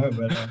to, you know.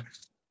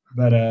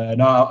 But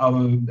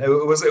no,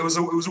 it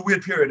was a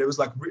weird period. It was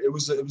like it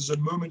was a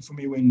moment for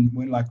me when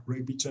like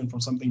rugby turned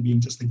from something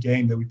being just a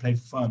game that we play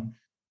for fun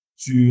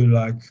to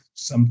like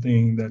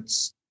something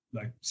that's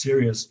like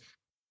serious.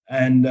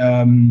 And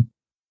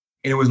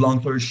it was long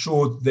story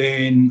short.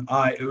 Then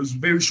it was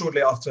very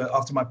shortly after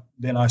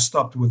I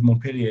stopped with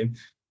Montpellier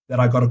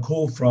that I got a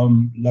call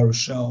from La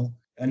Rochelle,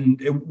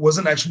 and it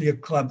wasn't actually a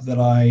club that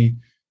I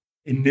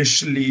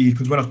initially,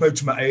 because when I spoke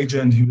to my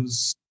agent, he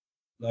was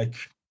like,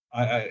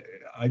 I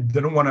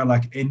didn't want to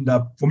like end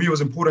up. For me, it was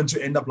important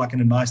to end up like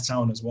in a nice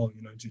town as well,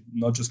 you know, to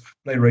not just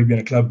play rugby in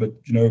a club, but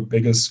you know,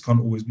 beggars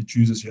can't always be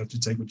choosers. You have to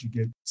take what you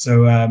get.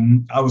 So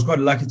I was quite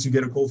lucky to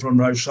get a call from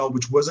La Rochelle,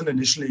 which wasn't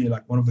initially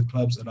like one of the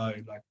clubs that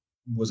I like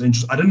was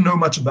interested. I didn't know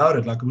much about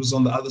it. Like it was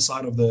on the other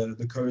side of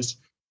the coast.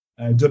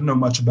 I didn't know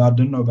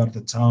about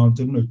the town,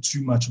 didn't know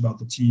too much about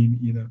the team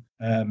either.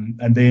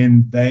 And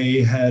then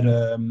they had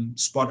a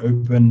spot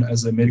open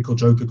as a medical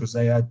joker because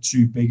they had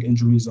 2 big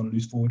injuries on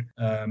loose forward.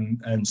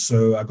 And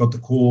so I got the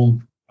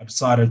call. I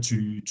decided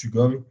to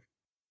go.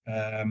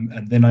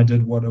 And then I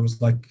did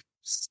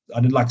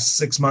I did like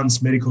 6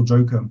 months medical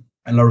joker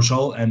in La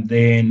Rochelle, and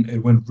then it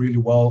went really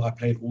well. I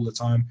played all the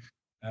time.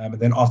 And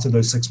then after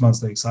those 6 months,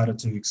 they decided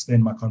to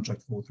extend my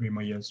contract for 3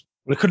 more years.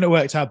 Well, it couldn't have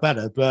worked out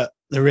better, but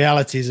the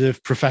realities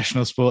of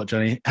professional sport,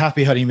 Johnny.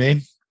 Happy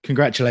honeymoon.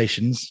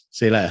 Congratulations.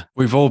 See you later.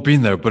 We've all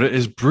been there, but it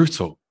is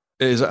brutal.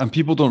 It is, and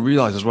people don't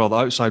realize as well, the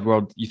outside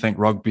world, you think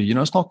rugby, you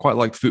know, it's not quite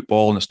like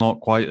football and it's not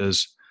quite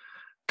as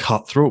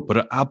cutthroat, but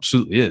it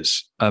absolutely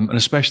is. And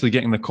especially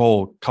getting the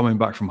call coming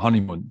back from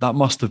honeymoon, that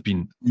must have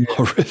been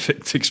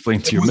horrific to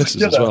explain to your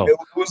missus as well. It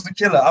was the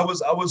killer.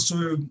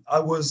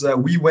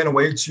 We went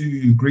away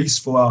to Greece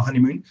for our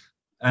honeymoon.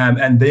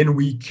 And then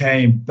we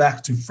came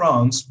back to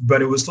France,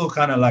 but it was still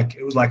kind of like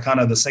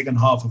the second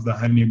half of the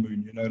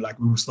honeymoon, you know, like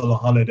we were still on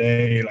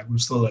holiday, like we were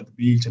still at the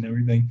beach and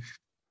everything.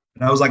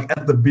 And I was like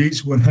at the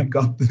beach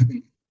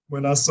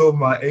when I saw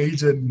my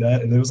agent,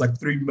 there was like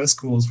 3 missed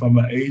calls from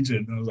my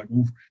agent. And I was like,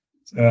 oof.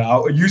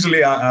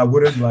 Usually I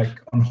wouldn't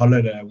like on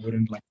holiday, I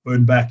wouldn't like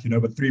phone back, you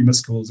know, but 3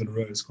 missed calls in a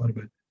row is quite a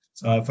bit.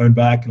 So I phoned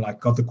back and like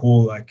got the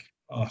call, like,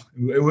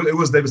 it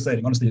was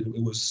devastating. Honestly,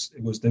 it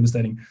was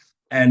devastating.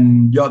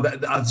 And yeah,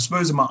 I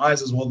suppose in my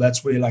eyes as well,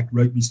 that's where like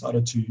rugby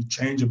started to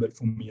change a bit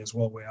for me as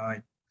well,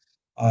 where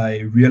I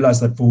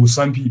realized that for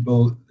some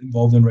people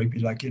involved in rugby,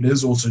 like it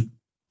is also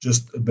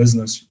just a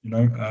business, you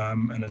know,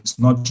 and it's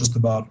not just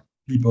about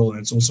people,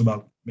 it's also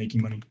about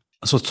making money.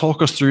 So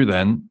talk us through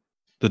then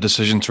the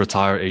decision to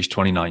retire at age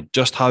 29.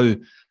 Just how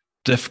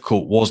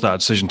difficult was that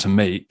decision to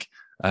make?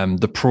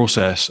 The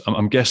process,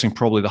 I'm guessing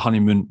probably the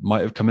honeymoon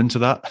might have come into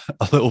that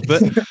a little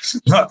bit.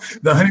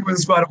 The honeymoon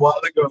was quite a while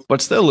ago.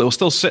 But still, it will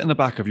still sit in the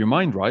back of your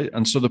mind, right?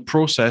 And so the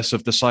process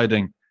of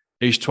deciding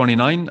age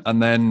 29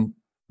 and then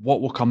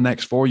what will come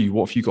next for you?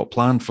 What have you got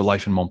planned for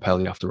life in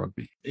Montpellier after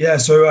rugby? Yeah,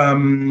 so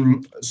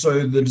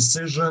the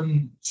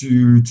decision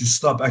to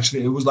stop,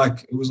 actually, it was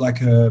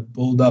like a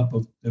build-up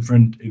of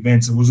different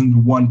events. It wasn't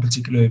one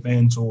particular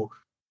event or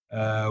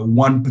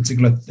one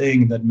particular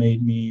thing that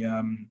made me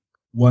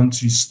want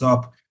to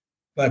stop,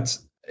 but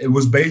it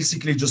was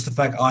basically just the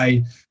fact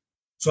I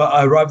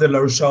arrived at La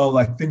Rochelle,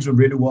 like things were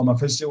really well. My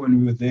first year when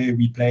we were there,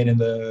 we played in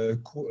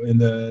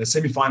the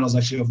semi-finals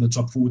actually of the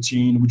top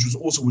 14, which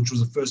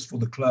was a first for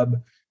the club,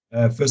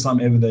 first time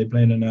ever they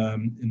played in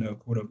a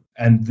quarter,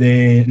 and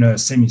then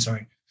semi,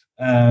 sorry.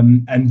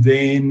 And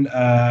then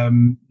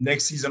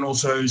next season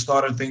also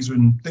started, things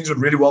were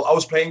really well. I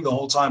was playing the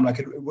whole time, like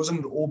it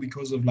wasn't all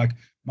because of like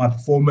my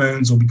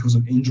performance or because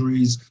of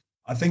injuries.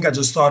 I think I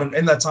just started,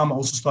 in that time I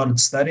also started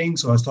studying.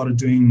 So I started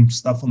doing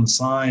stuff on the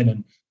side,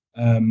 and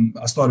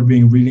I started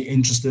being really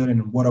interested in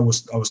what I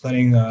was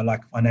studying,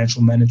 like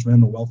financial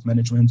management or wealth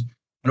management.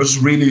 And it was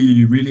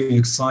really, really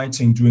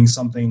exciting doing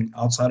something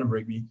outside of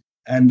rugby.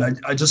 And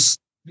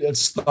it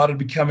started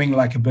becoming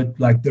like a bit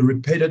like the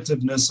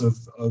repetitiveness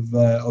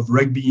of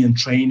rugby and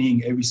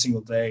training every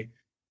single day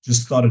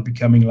just started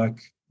becoming like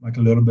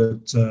a little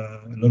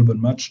bit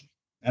much.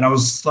 And I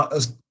was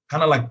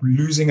kind of like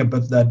losing a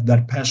bit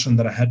that passion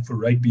that I had for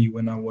rugby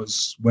when I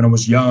was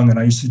young, and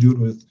I used to do it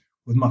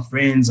with my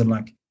friends, and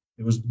like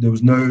There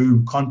was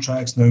no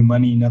contracts, no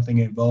money, nothing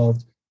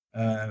involved.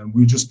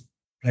 We just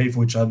play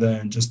for each other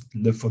and just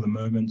live for the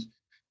moment.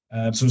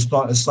 So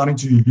it's starting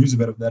to lose a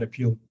bit of that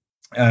appeal.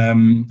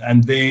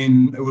 And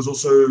then it was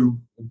also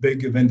a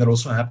big event that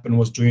also happened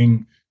was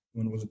during,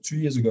 when was it, 2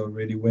 years ago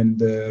already, when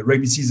the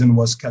rugby season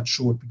was cut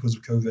short because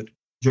of COVID.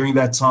 During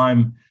that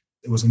time,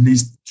 it was at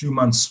least 2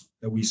 months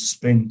that we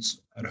spent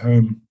at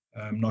home,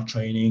 not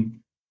training.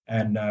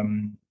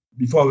 And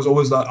before I was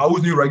always like, I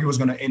always knew rugby was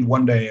going to end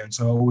one day. And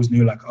so I always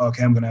knew like,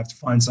 okay, I'm going to have to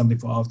find something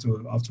for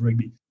after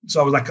rugby.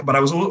 So I was like, but I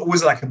was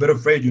always like a bit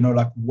afraid,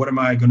 like, what am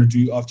I going to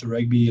do after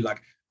rugby?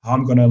 Like, how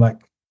I'm going to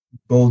like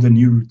build a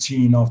new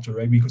routine after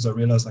rugby, because I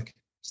realized like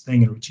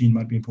staying in a routine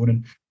might be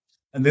important.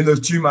 And then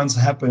those 2 months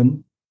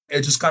happened.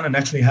 It just kind of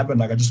naturally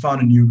happened. Like I just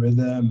found a new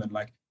rhythm, and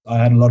like I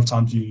had a lot of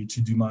time to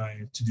do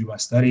my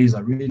studies. I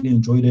really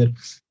enjoyed it.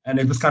 And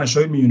it just kind of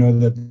showed me,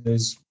 that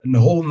there's a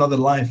whole nother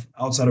life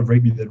outside of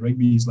rugby, that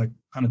rugby is like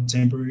kind of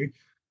temporary.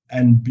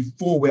 And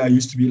before, where I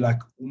used to be like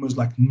almost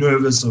like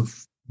nervous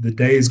of the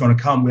day is going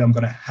to come where I'm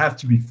going to have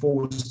to be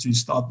forced to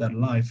start that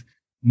life.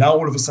 Now,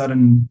 all of a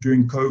sudden,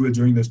 during COVID,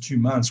 during those 2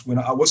 months, when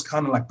I was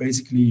kind of like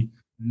basically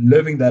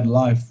living that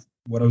life,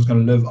 what I was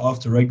going to live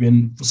after rugby.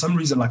 And for some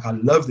reason, like I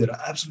loved it. I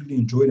absolutely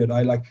enjoyed it.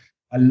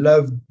 I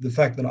loved the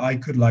fact that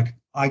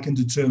I can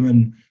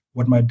determine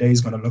what my day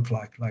is going to look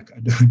like. Like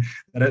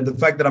the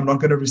fact that I'm not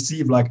going to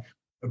receive like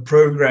a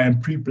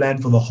program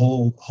pre-planned for the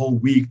whole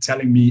week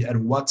telling me at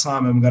what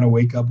time I'm going to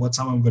wake up, what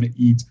time I'm going to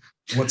eat,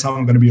 what time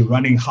I'm going to be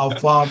running, how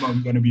far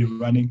I'm going to be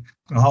running,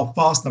 how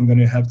fast I'm going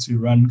to have to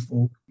run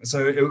for.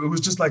 So it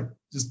was just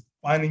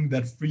finding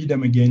that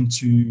freedom again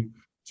to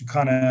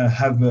kind of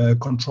have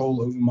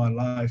control over my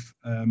life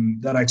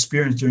that I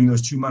experienced during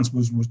those 2 months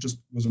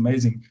was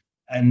amazing.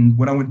 And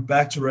when I went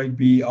back to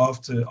rugby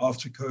after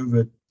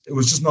COVID, it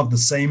was just not the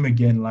same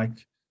again. Like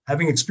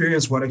having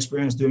experienced what I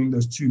experienced during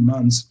those 2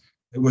 months,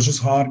 it was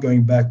just hard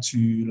going back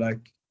to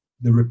like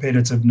the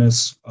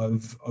repetitiveness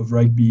of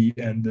rugby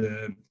and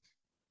the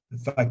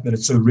fact that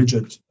it's so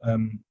rigid.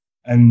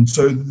 And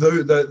so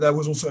that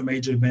was also a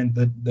major event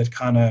that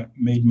kind of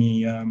made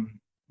me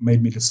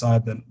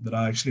decide that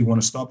I actually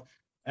want to stop,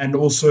 and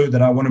also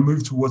that I want to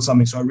move towards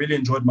something. So I really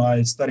enjoyed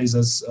my studies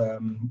as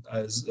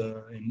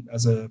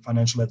a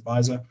financial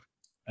advisor,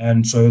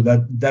 and so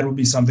that would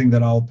be something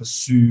that I'll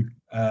pursue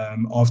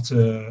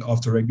after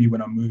rugby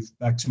when I move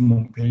back to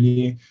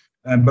Montpellier.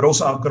 But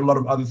also I've got a lot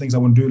of other things I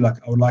want to do. Like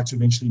I would like to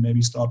eventually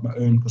maybe start my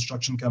own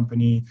construction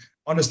company.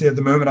 Honestly, at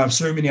the moment, I have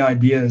so many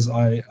ideas.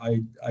 I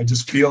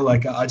just feel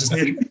like I just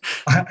need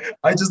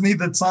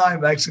the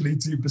time actually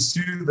to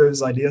pursue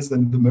those ideas.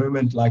 And at the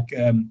moment, like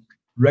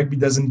rugby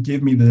doesn't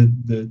give me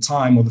the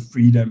time or the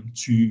freedom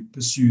to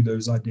pursue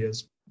those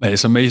ideas.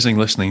 It's amazing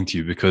listening to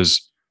you,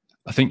 because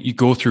I think you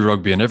go through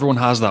rugby and everyone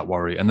has that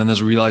worry. And then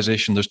there's a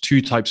realization there's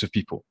two types of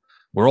people.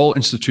 We're all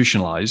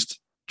institutionalized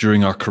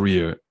during our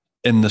career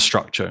in the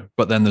structure,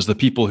 but then there's the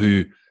people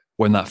who,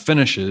 when that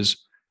finishes,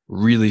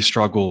 really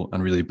struggle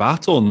and really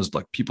battle. And there's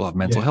like people have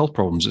mental health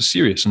problems. It's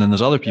serious. And then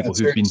there's other people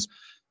who've been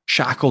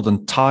shackled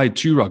and tied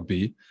to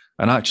rugby.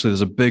 And actually,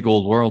 there's a big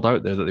old world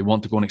out there that they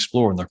want to go and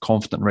explore, and they're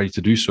confident and ready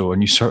to do so.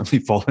 And you certainly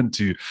fall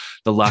into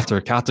the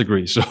latter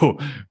category. So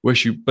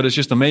but it's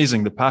just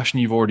amazing the passion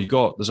you've already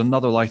got. There's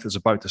another life that's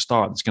about to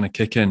start that's going to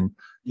kick in.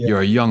 Yeah.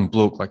 You're a young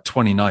bloke, like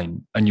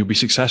 29, and you'll be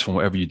successful in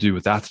whatever you do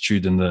with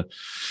attitude and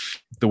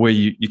the way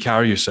you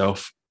carry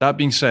yourself. That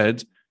being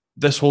said,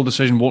 this whole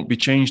decision won't be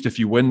changed if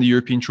you win the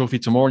European trophy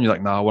tomorrow and you're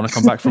like, nah, I want to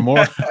come back for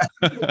more.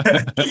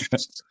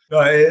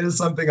 No, it is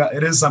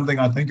something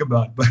I think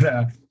about, but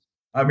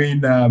I mean,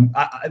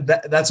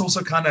 that's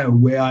also kind of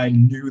where I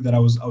knew that I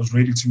was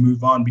ready to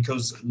move on,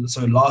 because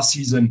so last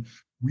season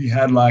we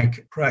had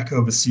like crack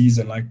of a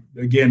season. Like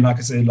again, like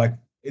I said, like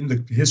in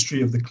the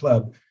history of the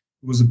club,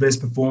 it was the best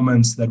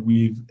performance that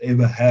we've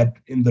ever had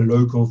in the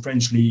local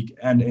French league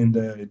and in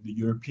the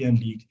European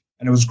league.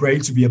 And it was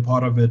great to be a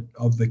part of it,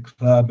 of the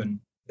club and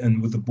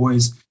with the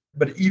boys.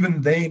 But even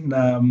then,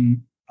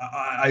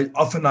 I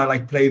often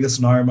like play this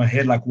scenario in my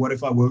head, like what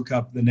if I woke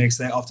up the next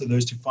day after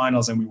those two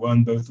finals and we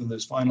won both of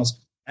those finals?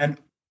 And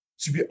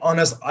to be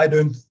honest, I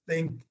don't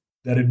think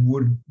that it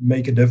would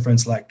make a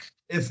difference. Like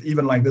if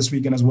even like this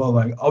weekend as well,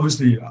 like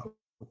obviously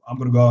I'm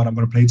going to go out, I'm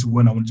going to play to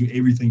win. I want to do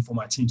everything for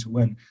my team to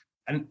win.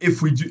 And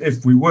if we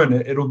win,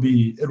 it'll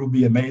be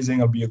amazing.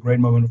 It'll be a great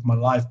moment of my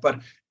life. But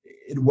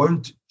it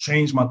won't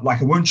change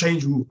it won't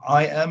change who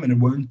I am, and it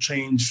won't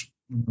change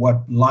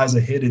what lies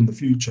ahead in the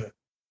future.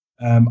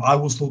 I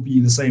will still be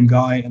the same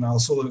guy, and I'll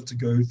still have to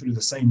go through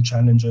the same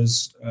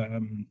challenges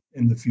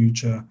in the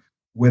future,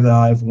 whether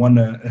I've won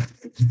a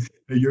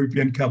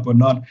European Cup or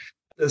not.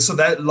 So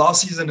that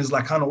last season is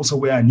like kind of also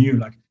where I knew,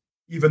 like,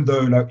 even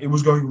though like it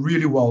was going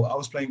really well, I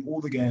was playing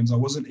all the games. There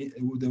was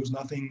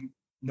nothing,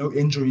 no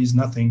injuries,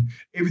 nothing.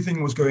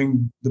 Everything was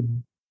going the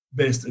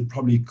best it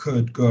probably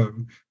could go.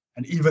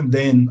 And even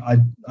then,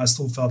 I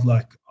still felt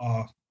like,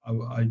 I'm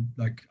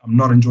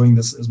not enjoying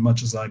this as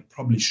much as I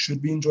probably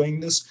should be enjoying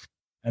this,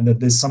 and that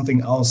there's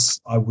something else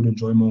I would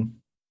enjoy more.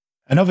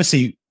 And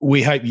obviously,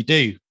 we hope you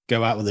do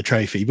go out with a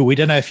trophy, but we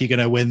don't know if you're going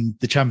to win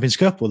the Champions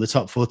Cup or the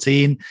top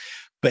 14.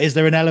 But is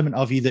there an element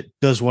of you that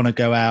does want to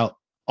go out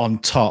on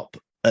top,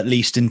 at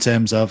least in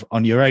terms of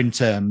on your own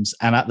terms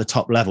and at the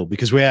top level?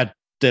 Because we had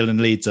Dylan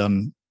Leeds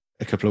on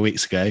a couple of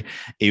weeks ago.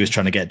 He was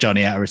trying to get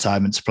Johnny out of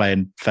retirement to play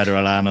in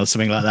Federal or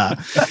something like that.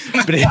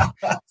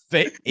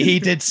 but he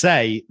did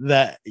say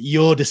that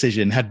your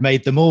decision had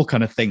made them all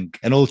kind of think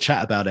and all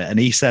chat about it. And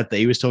he said that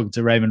he was talking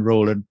to Raymond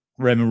Rule, and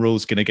Raymond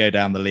Rule's going to go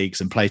down the leagues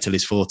and play till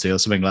he's 40 or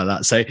something like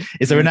that. So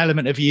is there an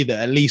element of you that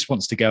at least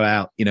wants to go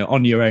out,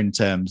 on your own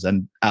terms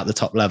and at the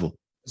top level?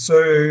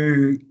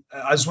 So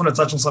I just want to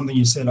touch on something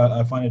you said.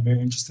 I find it very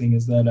interesting,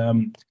 is that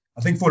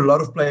I think for a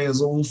lot of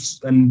players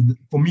also, and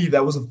for me,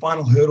 that was a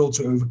final hurdle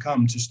to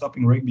overcome to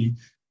stopping rugby,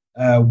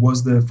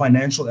 was the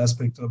financial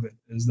aspect of it.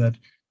 Is that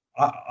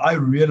I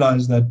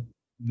realized that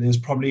there's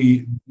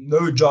probably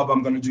no job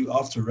I'm going to do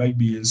after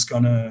rugby is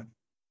going to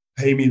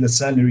pay me the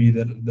salary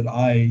that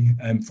I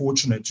am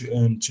fortunate to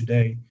earn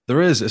today.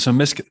 There is. It's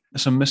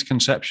a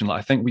misconception. Like,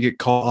 I think we get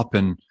caught up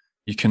in,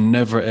 you can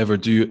never, ever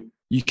do.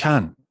 You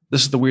can.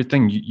 This is the weird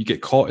thing. You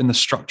get caught in the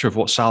structure of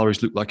what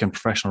salaries look like in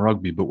professional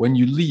rugby. But when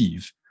you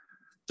leave,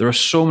 there are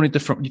so many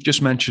different, you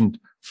just mentioned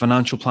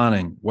financial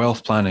planning,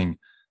 wealth planning,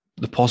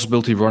 the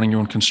possibility of running your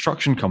own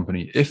construction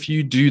company. If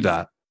you do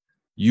that,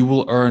 you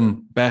will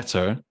earn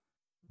better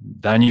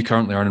than you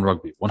currently earn in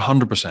rugby,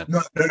 100%.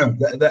 No.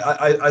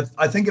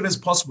 I think it is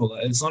possible.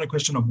 It's not a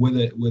question of whether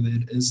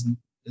it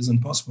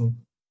isn't possible.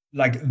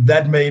 Like,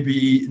 that may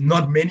be,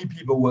 not many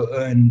people will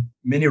earn,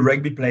 many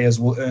rugby players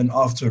will earn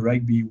after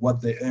rugby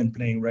what they earn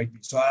playing rugby.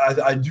 So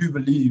I do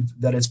believe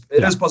that it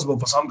is possible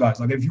for some guys.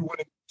 Like, if you want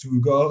to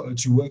go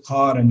to work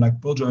hard and like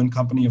build your own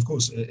company, of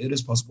course it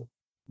is possible.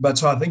 But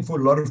so I think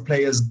for a lot of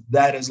players,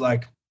 that is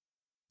like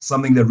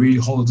something that really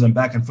holds them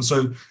back. And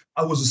so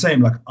I was the same.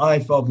 Like, I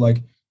felt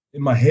like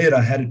in my head,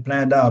 I had it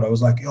planned out. I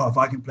was like, if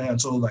I can play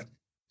until like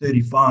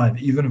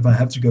 35, even if I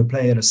have to go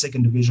play at a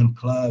second division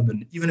club,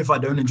 and even if I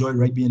don't enjoy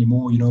rugby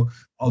anymore,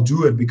 I'll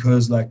do it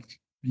because like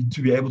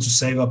to be able to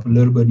save up a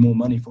little bit more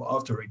money for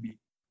after rugby.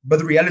 But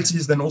the reality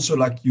is then also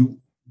like you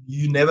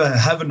never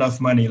have enough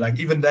money. Like,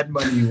 even that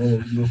money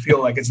you'll feel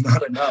like it's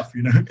not enough,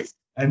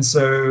 And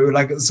so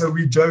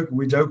we joke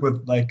with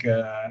like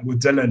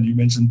with Dylan. You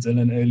mentioned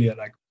Dylan earlier.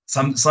 Like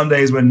some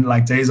days when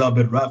like days are a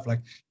bit rough, like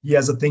he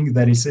has a thing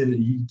that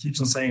he keeps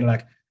on saying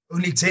like,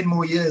 only 10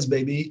 more years,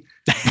 baby.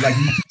 Like,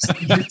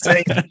 he keeps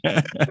saying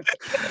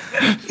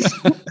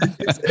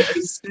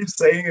he keeps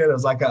saying it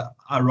as like an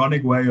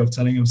ironic way of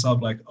telling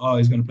himself like, oh,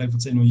 he's going to play for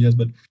 10 more years.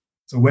 But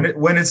so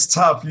when it's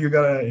tough, you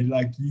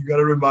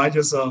gotta remind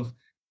yourself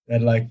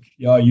that like,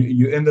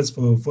 you're in this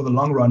for the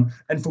long run.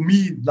 And for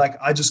me, like,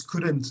 I just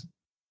couldn't.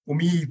 For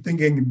me,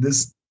 thinking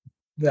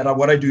that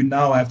what I do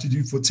now, I have to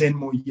do for 10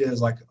 more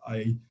years. Like,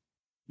 I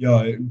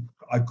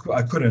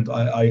couldn't.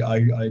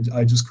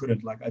 I just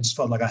couldn't. Like, I just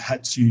felt like I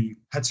had to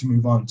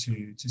move on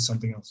to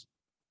something else.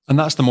 And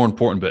that's the more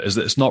important bit, is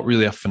that it's not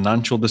really a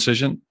financial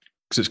decision,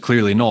 because it's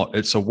clearly not.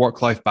 It's a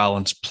work-life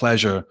balance,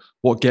 pleasure,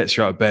 what gets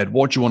you out of bed,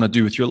 what do you want to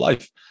do with your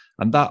life?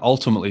 And that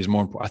ultimately is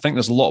more important. I think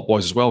there's a lot of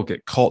boys as well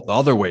get caught the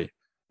other way.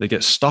 They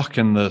get stuck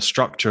in the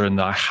structure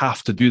and I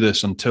have to do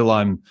this until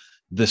I'm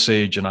this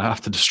age and I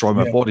have to destroy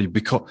my body,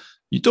 because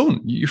you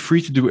don't. You're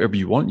free to do whatever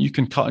you want. You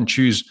can cut and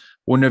choose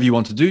whenever you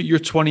want to do it. You're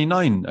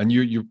 29 and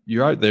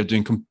you're out there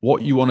doing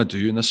what you want to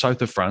do in the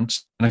south of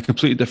France in a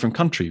completely different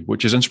country,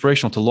 which is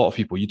inspirational to a lot of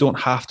people. You don't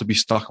have to be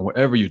stuck in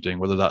whatever you're doing,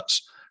 whether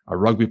that's a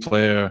rugby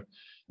player,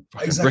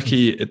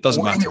 Ricky, it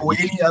doesn't matter. Or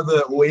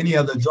any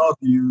other job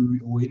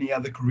or any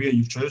other career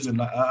you've chosen.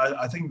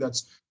 I think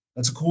that's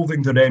a cool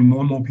thing today.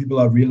 More and more people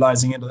are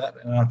realizing into that.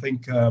 And I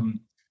think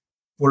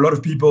for a lot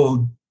of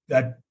people,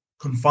 that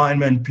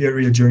confinement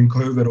period during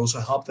COVID also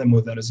helped them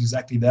with that. It's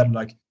exactly that.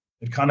 Like,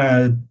 it kind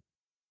of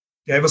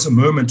gave us a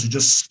moment to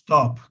just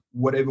stop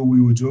whatever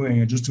we were doing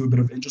and just do a bit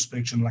of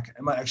introspection. Like,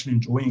 am I actually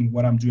enjoying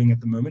what I'm doing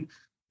at the moment?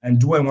 And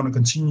do I want to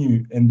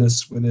continue in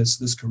this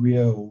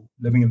career or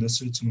living in this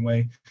certain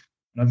way?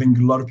 And I think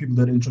a lot of people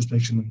did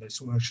introspection and they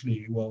saw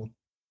actually, well,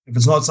 if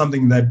it's not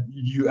something that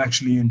you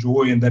actually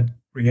enjoy and that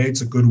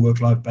creates a good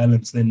work-life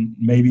balance, then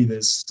maybe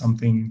there's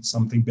something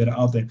better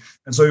out there.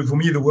 And so for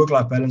me, the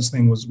work-life balance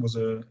thing was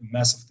a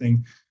massive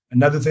thing.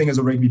 Another thing as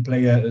a rugby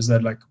player is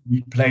that like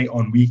we play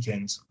on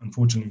weekends,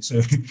 unfortunately.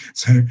 So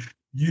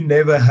you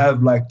never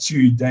have like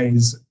 2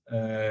 days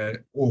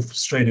off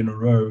straight in a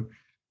row.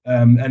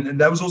 And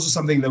that was also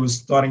something that was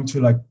starting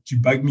to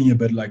bug me a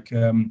bit. Like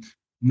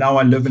now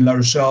I live in La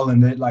Rochelle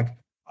and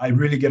I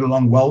really get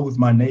along well with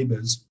my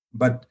neighbors,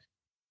 but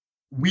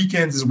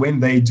weekends is when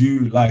they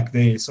do like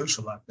their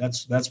social life.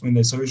 That's when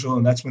they're social,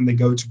 and that's when they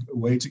go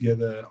away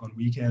together on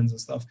weekends and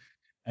stuff.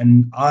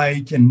 And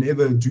I can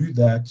never do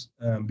that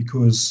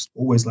because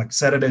always like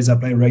Saturdays I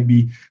play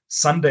rugby.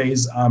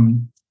 Sundays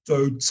I'm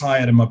so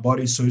tired and my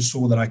body's so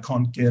sore that I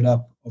can't get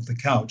up off the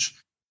couch.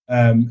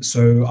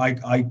 So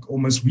I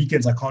almost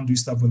weekends I can't do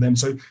stuff with them.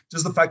 So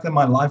just the fact that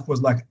my life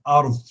was like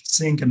out of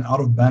sync and out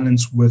of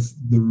balance with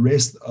the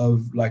rest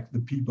of like the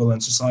people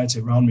and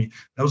society around me,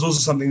 that was also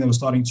something that was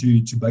starting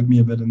to bug me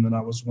a bit. And then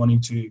I was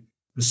wanting to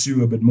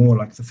pursue a bit more,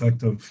 like the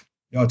fact of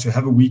to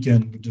have a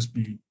weekend would just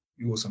be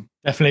awesome.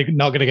 Definitely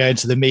not going to go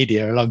into the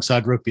media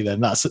alongside rugby then.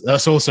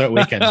 That's also at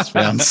weekends to be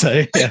honest.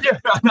 So yeah.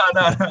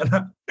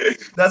 No.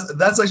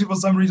 That's actually for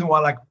some reason why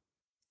like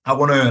I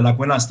want to, like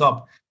when I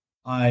stop,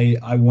 I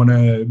want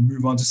to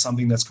move on to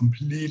something that's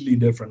completely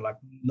different, like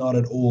not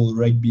at all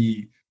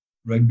rugby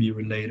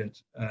related.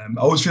 I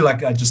always feel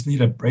like I just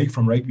need a break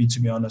from rugby, to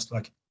be honest.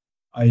 Like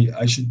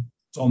I should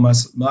tell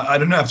myself, I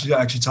don't know if to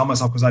actually tell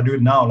myself, because I do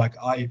it now. Like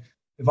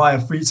if I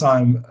have free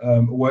time,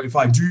 or if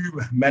I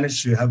do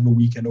manage to have a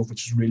weekend off,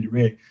 which is really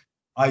rare,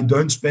 I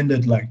don't spend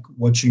it like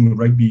watching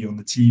rugby on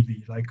the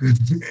TV. Like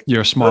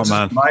you're a smart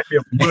man.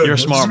 You're a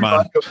smart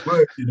man.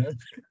 Work, you know?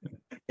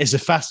 It's a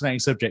fascinating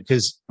subject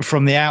because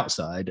from the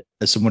outside,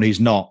 as someone who's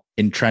not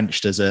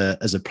entrenched as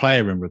a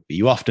player in rugby,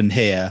 you often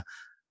hear,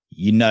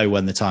 you know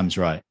when the time's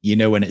right, you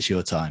know when it's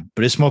your time.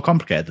 But it's more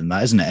complicated than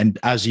that, isn't it? And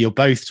as you're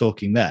both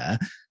talking there,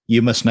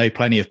 you must know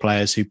plenty of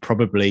players who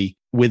probably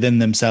within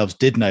themselves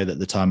did know that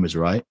the time was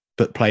right,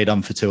 but played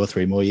on for 2 or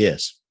 3 more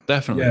years.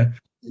 Definitely.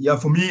 Yeah.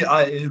 For me,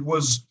 it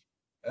was,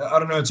 I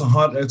don't know, it's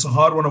a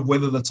hard one of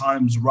whether the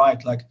time's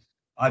right. Like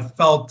I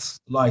felt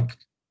like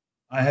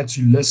I had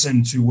to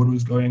listen to what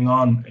was going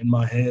on in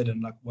my head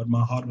and like what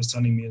my heart was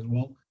telling me as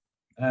well.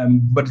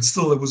 But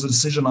it was a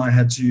decision I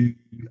had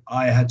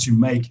to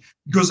make,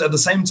 because at the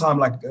same time,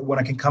 like when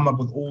I can come up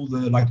with all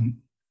the like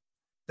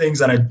things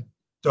that I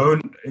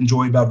don't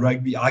enjoy about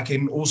rugby, I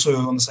can also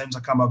on the same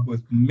time come up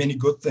with many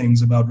good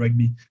things about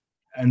rugby.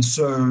 And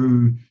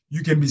so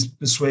you can be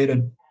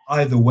persuaded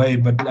either way.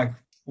 But like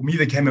for me,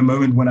 there came a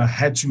moment when I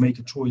had to make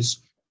a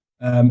choice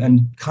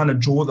and kind of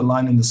draw the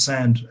line in the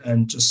sand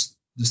and just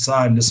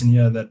decide, listen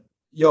here, that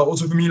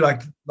also for me,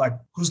 like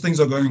because things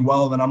are going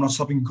well, then I'm not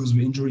stopping because of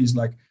injuries.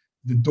 Like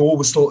the door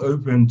was still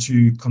open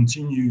to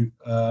continue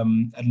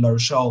at La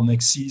Rochelle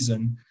next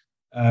season.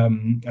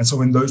 And so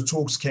when those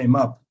talks came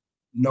up,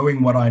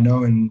 knowing what I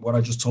know and what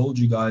I just told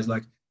you guys,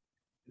 like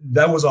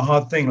that was a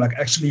hard thing. Like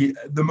actually,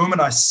 the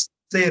moment I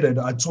said it,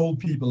 I told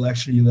people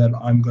actually that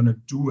I'm going to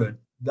do it.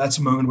 That's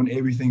a moment when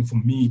everything for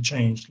me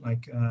changed.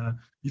 Like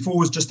before it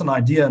was just an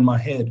idea in my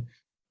head.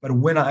 But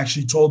when I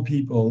actually told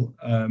people,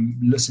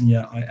 listen,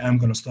 I am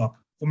going to stop.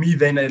 For me,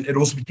 then it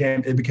also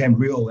became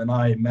real. And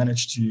I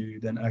managed to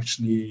then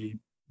actually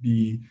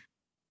be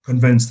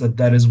convinced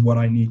that is what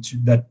I need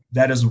to,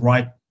 that is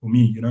right for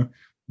me, you know.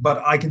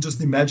 But I can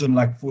just imagine,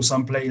 like, for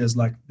some players,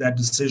 like, that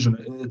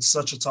decision, it's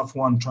such a tough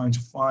one trying to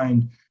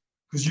find,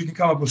 because you can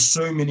come up with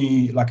so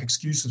many, like,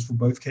 excuses for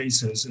both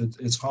cases.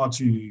 It's hard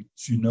to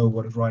know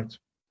what is right.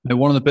 Now,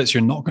 one of the bits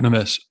you're not going to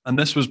miss, and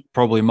this was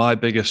probably my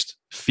biggest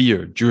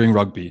fear during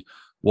rugby,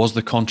 was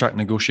the contract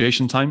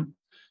negotiation time.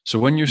 So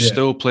when you're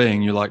still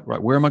playing, you're like, right,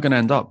 where am I going to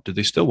end up? Do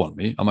they still want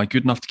me? Am I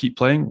good enough to keep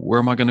playing? Where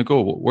am I going to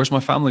go? Where's my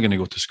family going to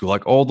go to school?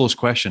 Like all those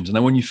questions. And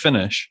then when you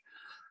finish,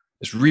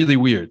 it's really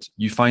weird.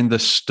 You find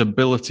this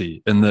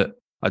stability in that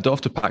I don't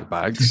have to pack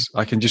bags.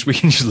 we can just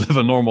live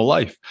a normal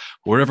life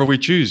wherever we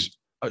choose.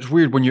 It's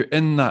weird when you're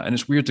in that, and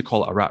it's weird to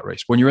call it a rat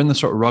race. When you're in the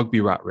sort of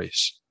rugby rat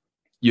race,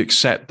 you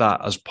accept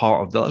that as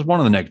part of that. That's one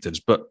of the negatives.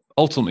 But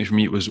ultimately for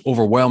me, it was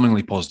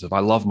overwhelmingly positive. I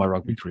love my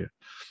rugby career.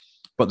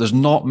 But there's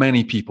not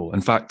many people.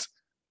 In fact,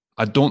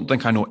 I don't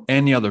think I know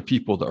any other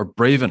people that are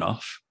brave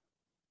enough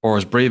or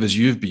as brave as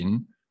you've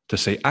been to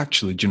say,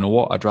 actually, do you know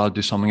what? I'd rather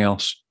do something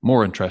else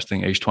more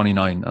interesting, age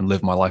 29, and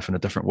live my life in a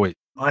different way.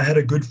 I had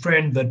a good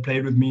friend that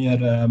played with me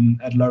at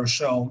La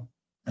Rochelle.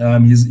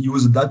 He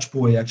was a Dutch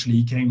boy, actually.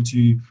 He came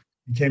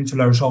to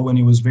La Rochelle when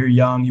he was very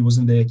young. He was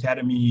in the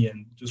academy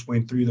and just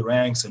went through the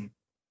ranks, and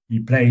he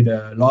played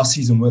last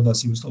season with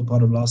us. He was still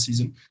part of last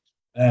season.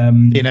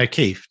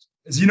 Kieft.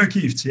 Zeno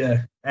Kieft,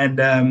 yeah.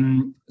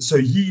 And so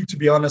he, to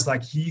be honest,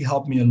 like he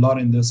helped me a lot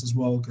in this as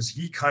well, because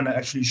he kind of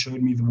actually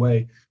showed me the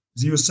way.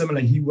 Because he was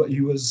similar. He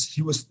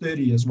was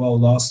 30 as well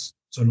last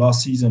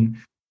season.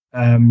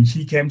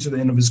 He came to the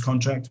end of his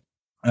contract,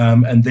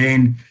 and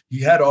then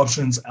he had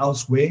options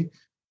elsewhere.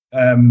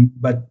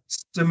 But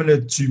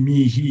similar to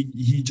me,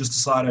 he just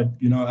decided,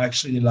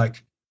 actually,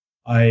 like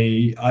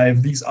I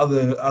have these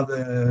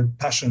other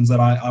passions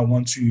that I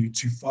want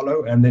to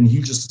follow, and then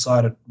he just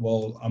decided,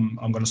 well,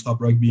 I'm going to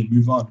stop rugby and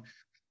move on.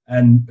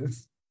 And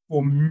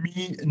for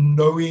me,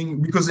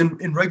 knowing, because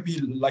in rugby,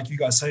 like you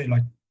guys say,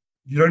 like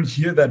you don't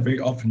hear that very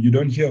often. You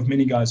don't hear of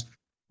many guys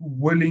who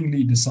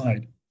willingly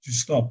decide to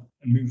stop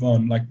and move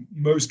on. Like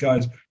most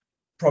guys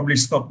probably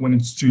stop when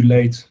it's too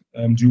late,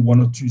 do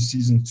 1 or 2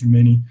 seasons too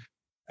many.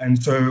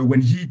 And so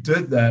when he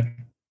did that,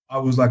 I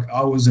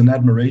was in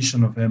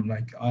admiration of him.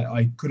 Like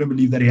I couldn't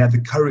believe that he had the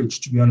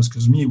courage, to be honest,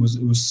 because me, it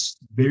was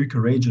very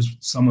courageous for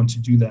someone to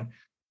do that.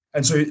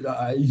 And so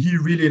he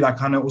really like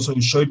kind of also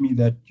showed me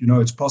that,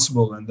 it's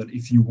possible, and that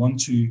if you want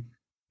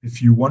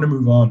to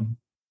move on,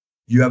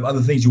 you have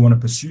other things you want to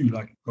pursue,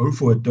 like go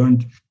for it.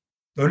 Don't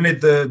let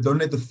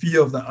the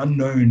fear of the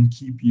unknown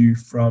keep you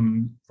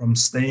from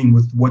staying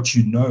with what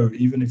you know,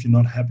 even if you're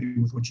not happy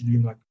with what you're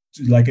doing.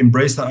 Like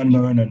embrace the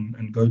unknown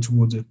and go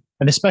towards it.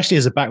 And especially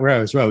as a back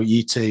row as well,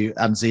 you two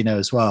and Zeno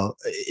as well,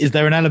 is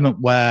there an element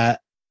where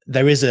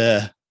there is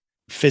a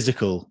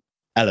physical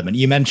element.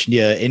 You mentioned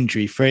you're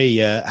injury-free,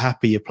 you're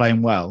happy, you're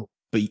playing well,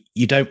 but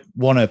you don't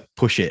want to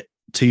push it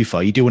too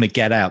far. You do want to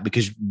get out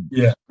because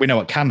we know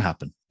what can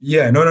happen.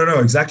 Yeah, no,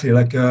 exactly.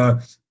 Like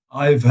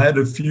I've had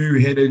a few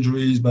head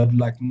injuries, but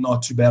like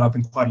not too bad. I've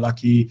been quite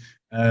lucky.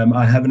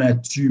 I haven't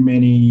had too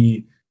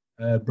many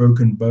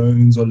broken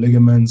bones or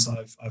ligaments.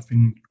 I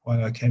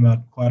came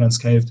out quite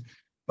unscathed.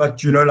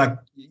 But like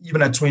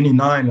even at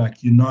 29,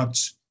 like you're not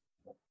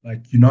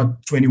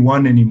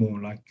 21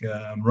 anymore. Like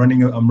I'm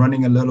running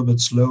a little bit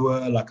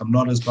slower. Like I'm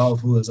not as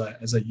powerful as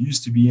I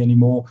used to be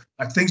anymore.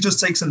 Like things just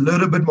takes a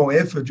little bit more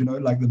effort.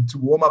 Like to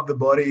warm up the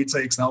body, it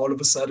takes now all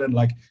of a sudden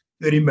like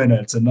 30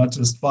 minutes and not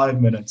just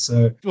 5 minutes.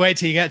 So wait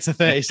till you get to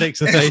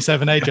 36 or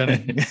 37 age,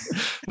 Johnny.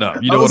 No,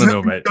 you don't want to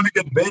know, mate. Going to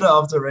get better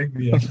after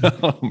rugby.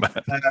 Oh,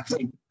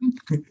 man.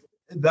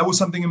 That was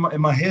something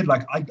in my head.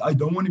 Like I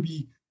don't want to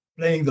be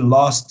playing the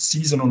last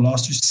season or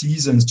last 2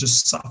 seasons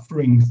just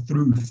suffering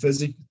through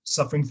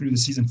the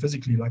season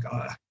physically. Like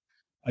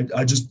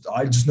I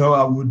just know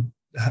I would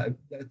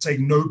take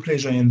no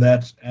pleasure in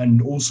that.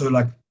 And also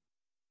like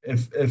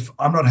if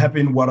I'm not happy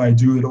in what I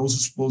do, it also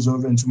spills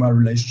over into my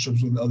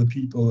relationships with other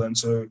people. And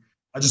so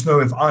I just know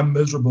if I'm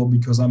miserable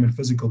because I'm in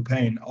physical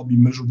pain, I'll be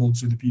miserable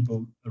to the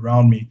people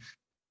around me.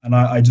 And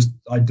I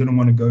didn't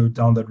want to go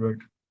down that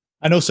road.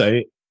 And also,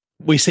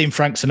 we've seen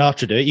Frank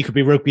Sinatra do it. You could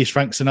be rugby's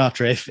Frank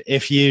Sinatra.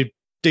 If you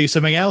do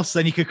something else,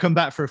 then you could come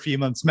back for a few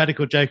months.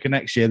 Medical joker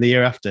next year, the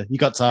year after. You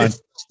got time.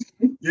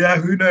 Yeah,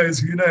 who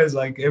knows?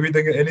 Like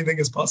anything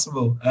is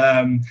possible.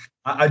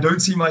 I don't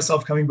see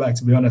myself coming back,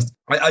 to be honest.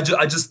 I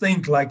just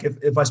think like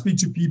if I speak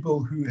to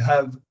people who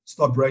have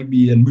stopped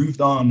rugby and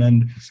moved on,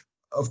 and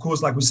of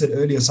course, like we said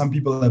earlier, some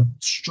people have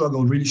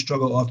really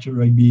struggled after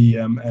rugby,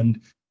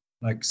 and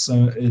like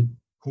so it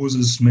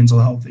causes mental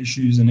health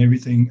issues and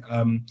everything.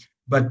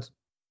 But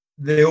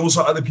there are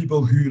also other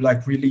people who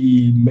like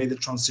really made the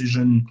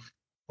transition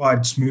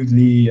quite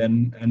smoothly.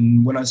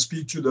 And when I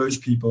speak to those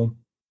people,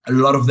 a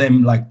lot of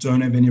them like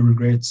don't have any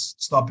regrets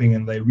stopping,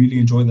 and they really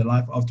enjoy their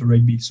life after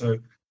rugby. So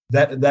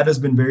that has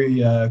been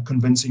very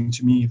convincing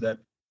to me that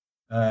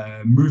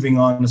moving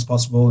on is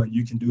possible, and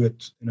you can do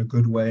it in a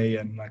good way.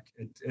 And like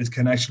it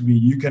can actually be,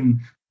 you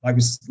can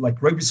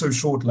like rugby's so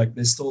short, like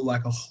there's still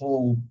like a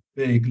whole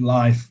big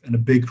life and a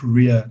big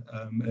career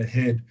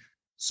ahead.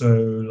 So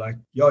like,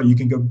 you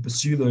can go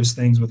pursue those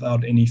things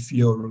without any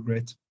fear or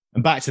regret.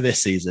 And back to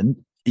this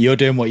season, you're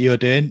doing what you're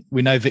doing.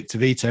 We know Victor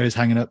Vito is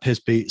hanging up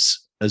his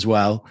boots as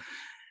well.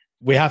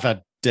 We have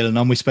had Dylan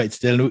on. We spoke to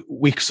Dylan.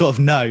 We sort of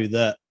know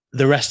that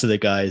the rest of the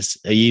guys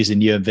are using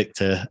you and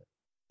Victor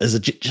as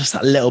just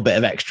that little bit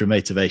of extra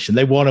motivation.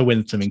 They want to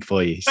win something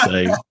for you.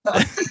 So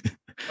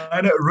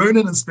I know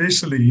Ronan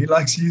especially, he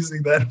likes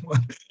using that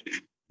one.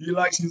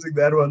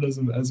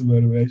 As a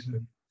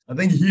motivation. I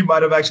think he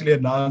might have actually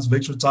announced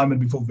Vic's retirement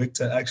before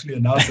Victor actually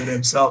announced it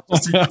himself.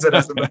 Just to use it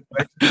as a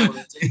motivation for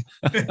the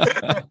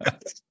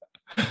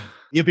team.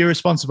 You'll be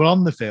responsible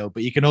on the field,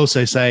 but you can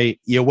also say,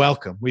 you're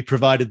welcome. We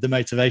provided the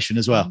motivation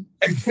as well.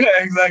 Yeah,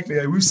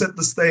 exactly. We've set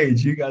the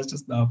stage. You guys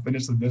just now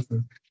finish the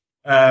business.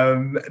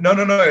 No.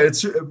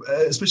 It's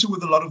especially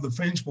with a lot of the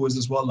French boys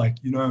as well. Like,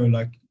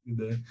 like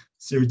the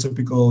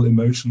stereotypical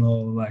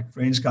emotional, like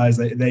French guys,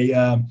 they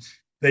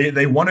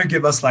want to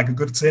give us like a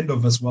good send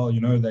off as well.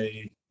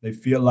 They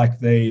feel like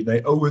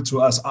they owe it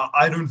to us.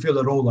 I don't feel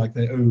at all like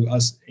they owe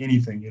us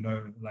anything,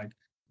 like,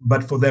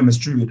 but for them it's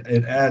true.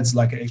 It adds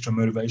like an extra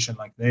motivation.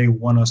 Like they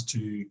want us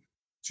to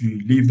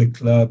leave the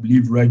club,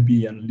 leave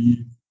rugby, and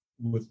leave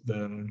with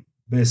the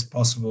best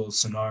possible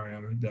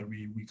scenario that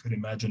we could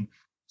imagine.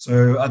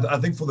 So I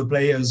think for the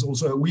players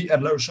also, we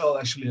at La Rochelle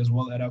actually as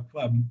well at our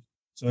club.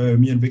 So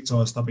me and Victor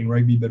are stopping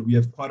rugby, but we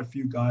have quite a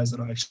few guys that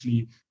are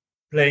actually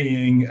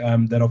playing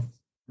that are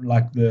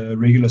like the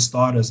regular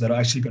starters that are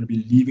actually going to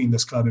be leaving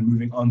this club and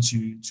moving on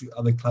to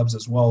other clubs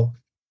as well.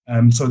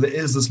 So there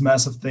is this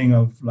massive thing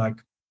of like,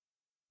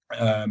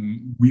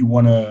 we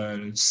want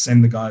to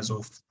send the guys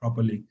off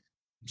properly.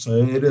 So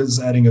it is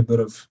adding a bit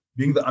of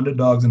being the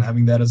underdogs and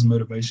having that as a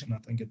motivation. I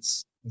think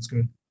it's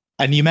good.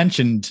 And you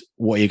mentioned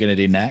what you're going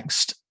to do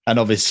next. And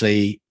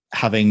obviously,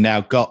 having now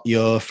got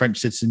your French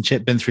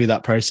citizenship, been through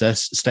that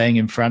process, staying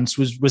in France,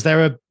 was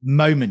there a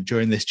moment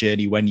during this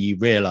journey when you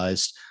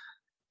realised,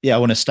 I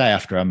want to stay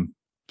after I'm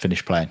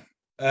finished playing?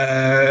 So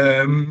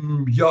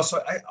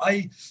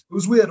it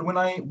was weird when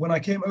I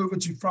came over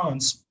to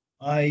France.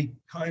 I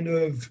kind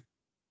of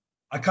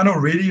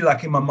really,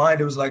 like in my mind,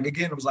 it was like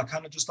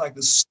kind of just like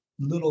this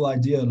little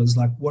idea. It was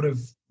like, what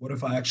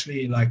if I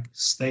actually like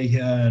stay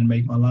here and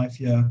make my life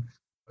here?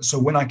 So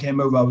when I came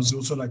over, I was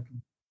also like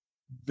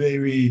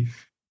very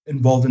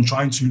involved in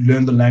trying to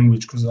learn the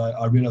language, because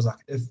I realized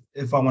like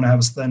if I want to have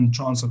a stand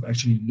chance of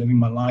actually living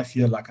my life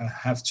here, like I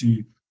have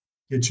to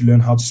get to learn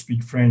how to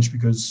speak French,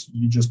 because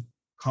you just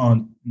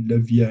can't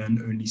live here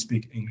and only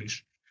speak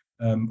English.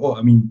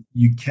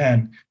 You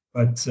can,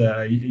 but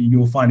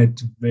you'll find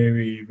it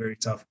very, very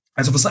tough.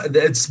 And so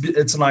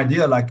it's an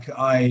idea. Like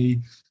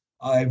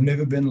I've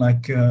never been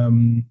like,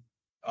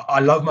 I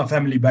love my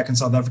family back in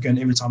South Africa, and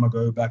every time I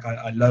go back,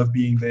 I love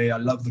being there. I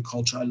love the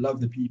culture. I love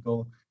the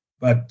people.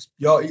 But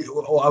yeah,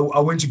 I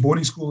went to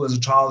boarding school as a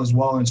child as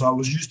well, and so I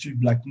was used to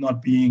like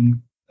not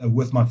being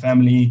with my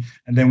family.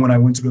 And then when I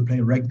went to go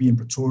play rugby in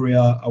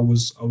Pretoria, I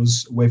was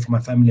away from my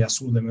family. I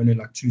saw them only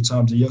like 2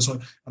 times a year.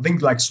 So I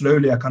think like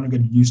slowly I kind of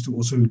got used to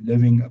also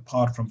living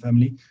apart from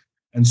family.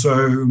 And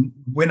so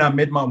when I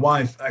met my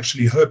wife,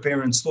 actually her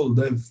parents still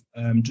live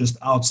just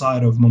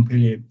outside of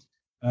Montpellier.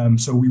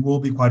 So we will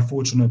be quite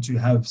fortunate to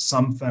have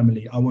some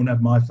family. I won't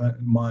have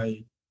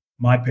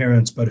my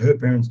parents, but her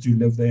parents do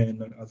live there.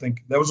 And I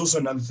think that was also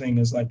another thing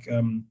is like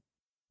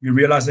we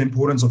realized the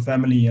importance of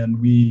family, and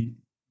we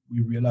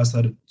realized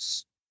that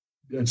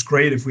it's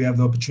great if we have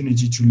the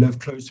opportunity to live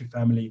close to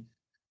family.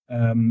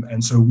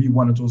 And so we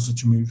wanted also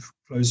to move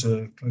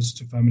closer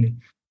to family.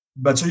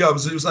 But so yeah, it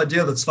was an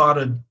idea that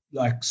started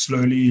like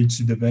slowly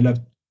to develop.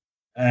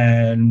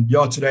 And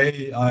yeah,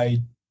 today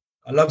I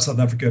love South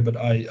Africa, but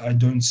I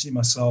don't see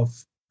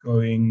myself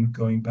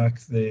going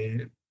back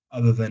there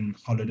other than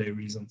holiday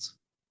reasons.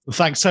 Well,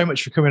 thanks so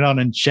much for coming on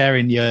and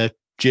sharing your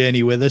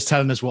journey with us,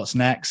 telling us what's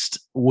next.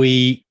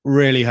 We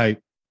really hope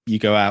you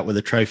go out with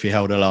a trophy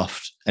held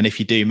aloft. And if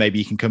you do, maybe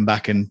you can come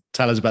back and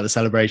tell us about the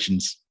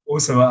celebrations.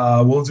 Also,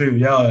 we'll do.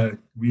 Yeah,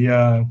 we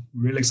are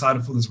really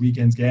excited for this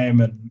weekend's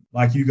game, and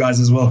like you guys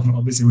as well.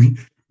 Obviously,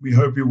 we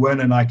hope you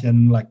win, and I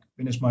can like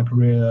finish my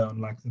career on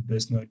like the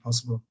best note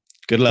possible.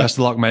 Good luck. Best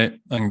of luck, mate,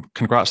 and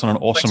congrats on an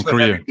awesome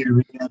career.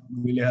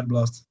 Really had a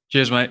blast.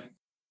 Cheers, mate.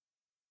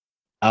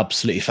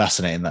 Absolutely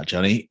fascinating, that,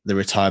 Johnny. The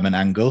retirement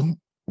angle.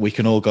 We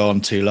can all go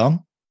on too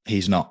long.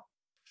 He's not.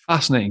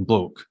 Fascinating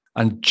bloke.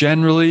 And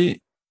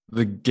generally,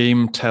 the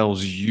game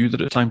tells you that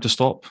it's time to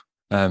stop.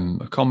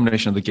 A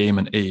combination of the game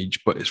and age,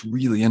 but it's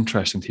really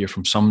interesting to hear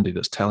from somebody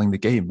that's telling the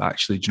game,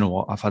 actually, do you know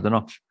what? I've had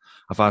enough.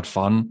 I've had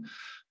fun,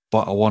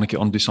 but I want to get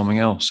on and do something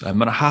else.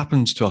 And it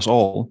happens to us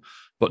all,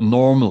 but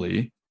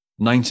normally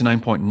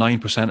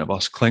 99.9% of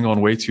us cling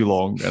on way too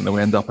long and then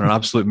we end up in an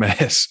absolute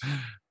mess.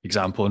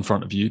 Example in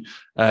front of you.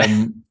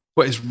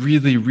 But it's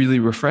really, really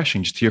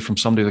refreshing just to hear from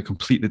somebody with a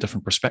completely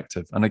different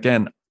perspective. And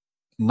again,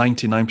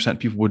 99% of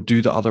people would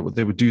do the other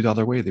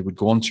way. They would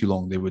go on too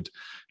long. They would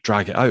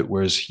drag it out,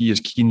 whereas he is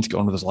keen to get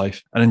on with his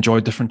life and enjoy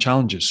different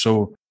challenges.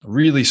 So a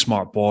really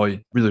smart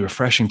boy, really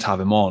refreshing to have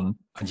him on.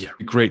 And yeah,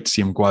 great to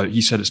see him go out.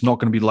 He said it's not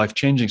going to be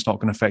life-changing. It's not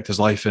going to affect his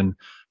life in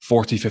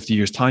 40, 50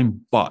 years'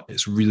 time, but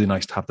it's really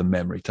nice to have the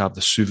memory, to have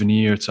the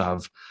souvenir, to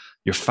have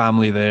your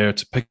family there,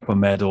 to pick up a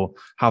medal,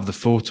 have the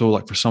photo.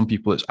 Like for some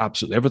people, it's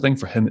absolutely everything.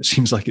 For him, it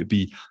seems like it'd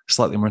be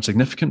slightly more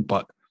insignificant,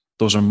 but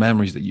those are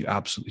memories that you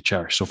absolutely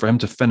cherish. So for him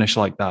to finish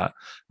like that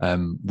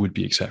would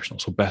be exceptional.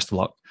 So best of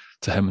luck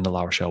to him and the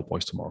La Rochelle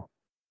boys tomorrow.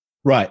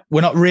 Right.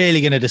 We're not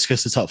really going to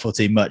discuss the top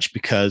 14 much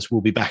because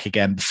we'll be back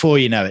again before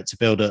you know it to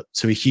build up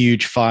to a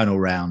huge final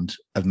round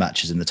of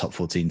matches in the top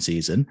 14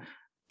 season.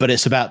 But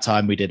it's about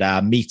time we did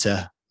our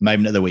meter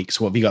moment of the week.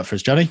 So what have you got for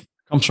us, Johnny?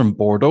 Comes from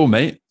Bordeaux,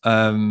 mate.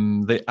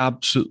 They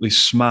absolutely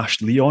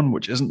smashed Lyon,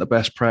 which isn't the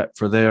best prep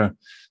for their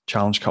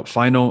Challenge Cup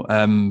final.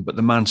 But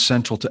the man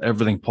central to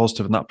everything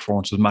positive in that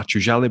performance was Mathieu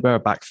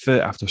Jalibert, back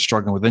fit after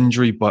struggling with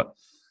injury, but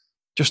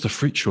just a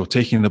freak show,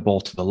 taking the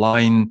ball to the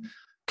line,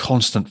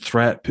 constant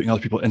threat, putting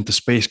other people into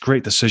space,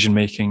 great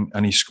decision-making,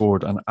 and he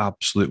scored an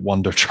absolute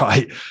wonder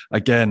try.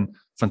 Again,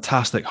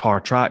 fantastic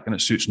hard track, and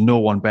it suits no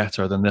one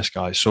better than this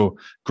guy. So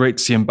great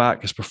to see him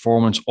back. His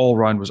performance all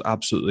round was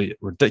absolutely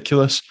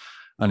ridiculous,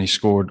 and he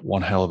scored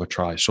one hell of a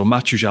try. So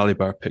Mathieu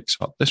Jalibert picks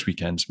up this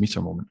weekend's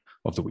meter moment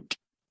of the week.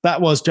 That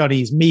was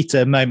Johnny's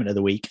meter moment of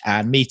the week.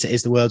 And Meter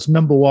is the world's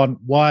 #1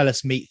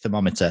 wireless meat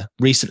thermometer,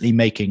 recently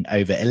making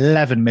over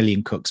 11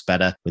 million cooks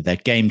better with their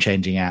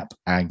game-changing app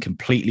and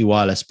completely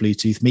wireless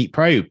Bluetooth meat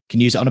probe. You can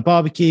use it on a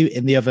barbecue,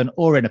 in the oven,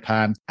 or in a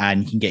pan,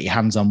 and you can get your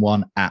hands on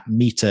one at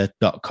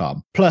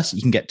meter.com. Plus,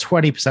 you can get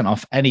 20%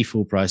 off any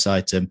full price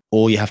item.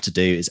 All you have to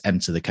do is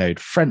enter the code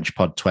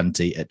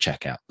FrenchPod20 at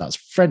checkout. That's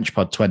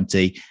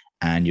FrenchPod20,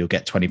 and you'll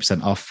get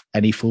 20% off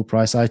any full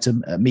price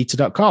item at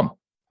meter.com.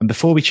 And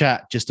before we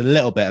chat just a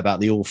little bit about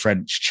the All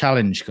French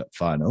Challenge Cup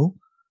final,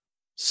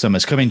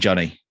 summer's coming,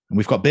 Johnny, and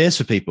we've got beers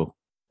for people.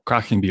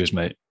 Cracking beers,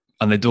 mate.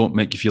 And they don't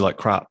make you feel like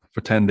crap for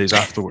 10 days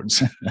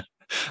afterwards,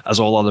 as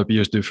all other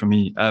beers do for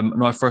me.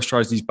 When I first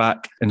tried these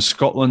back in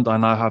Scotland, I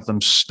now have them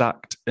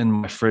stacked in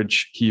my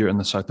fridge here in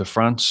the south of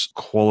France.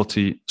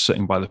 Quality,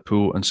 sitting by the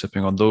pool and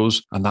sipping on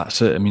those. And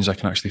that's it. It means I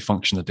can actually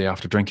function the day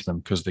after drinking them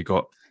because they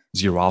got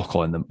zero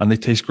alcohol in them and they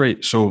taste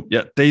great. So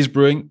yeah, Days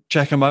Brewing,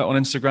 check them out on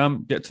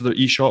Instagram, get to their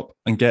e-shop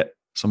and get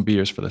some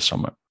beers for this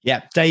summer.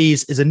 Yeah,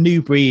 Days is a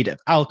new breed of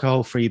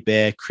alcohol-free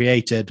beer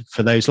created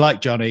for those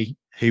like Johnny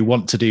who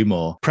want to do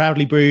more.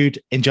 Proudly brewed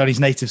in Johnny's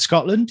native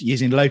Scotland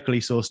using locally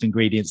sourced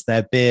ingredients,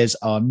 their beers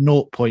are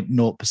 0.0%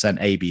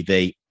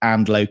 ABV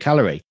and low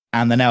calorie.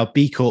 And they're now a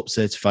B Corp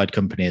certified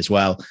company as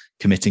well,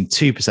 committing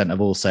 2% of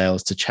all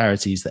sales to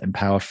charities that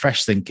empower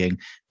fresh thinking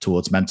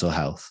towards mental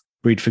health.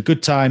 Brewed for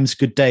good times,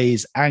 good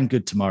days, and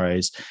good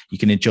tomorrows, you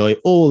can enjoy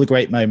all the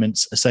great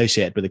moments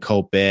associated with a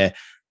cold beer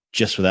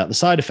just without the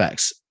side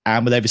effects.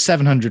 And with over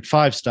 700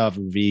 5-star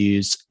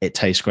reviews, it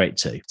tastes great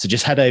too. So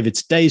just head over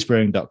to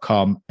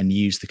daysbrewing.com and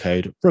use the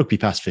code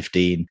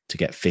RugbyPass15 to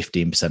get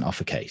 15%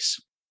 off a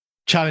case.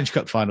 Challenge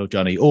Cup final,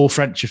 Johnny. All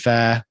French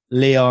affair.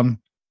 Lyon,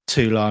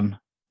 Toulon.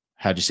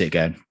 How do you see it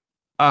going?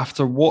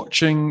 After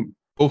watching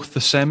both the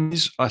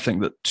semis, I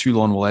think that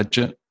Toulon will edge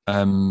it.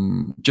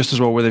 Just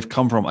as well where they've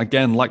come from.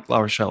 Again, like La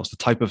Rochelle, it's the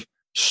type of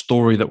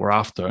story that we're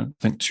after. I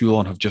think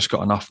Toulon have just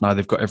got enough now.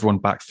 They've got everyone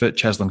back fit.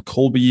 Cheslin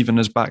Colby even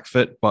is back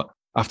fit. But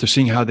after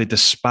seeing how they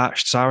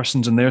dispatched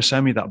Saracens in their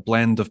semi, that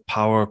blend of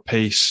power,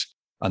 pace,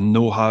 and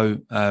know-how,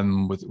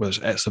 with whether it's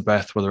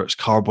Etzebeth, whether it's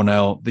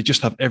Carbonell, they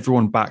just have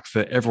everyone back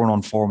fit, everyone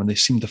on form, and they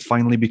seem to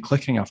finally be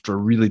clicking after a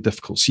really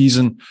difficult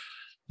season.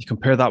 You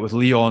compare that with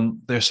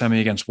Lyon, their semi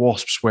against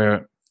Wasps,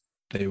 where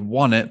they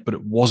won it, but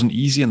it wasn't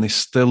easy, and they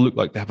still look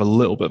like they have a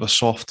little bit of a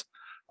soft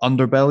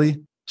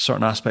underbelly.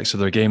 Certain aspects of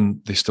their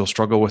game, they still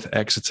struggle with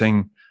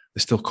exiting. They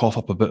still cough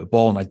up a bit of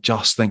ball, and I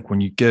just think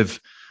when you give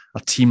a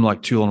team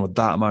like Toulon with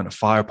that amount of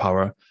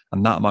firepower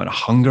and that amount of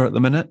hunger at the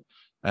minute,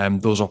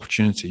 those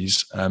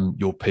opportunities,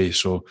 you'll pay.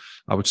 So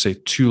I would say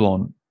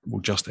Toulon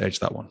will just edge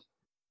that one.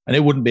 And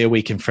it wouldn't be a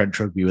week in French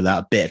rugby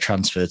without a bit of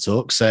transfer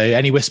talk. So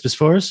any whispers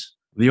for us?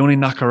 Leone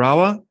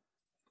Nakarawa,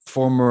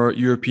 former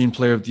European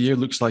Player of the Year,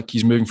 looks like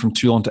he's moving from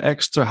Toulon to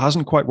Exeter.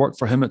 Hasn't quite worked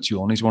for him at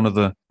Toulon. He's one of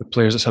the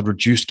players that's had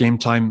reduced game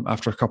time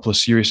after a couple of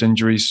serious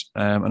injuries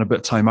and a bit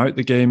of time out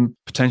the game,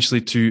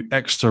 potentially to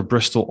Exeter,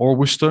 Bristol or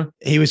Worcester.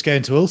 He was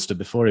going to Ulster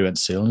before he went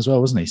to Toulon as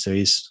well, wasn't he? So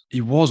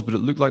He was, but it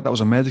looked like that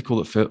was a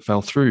medical that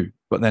fell through.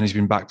 But then he's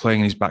been back playing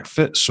and he's back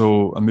fit.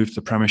 So a move to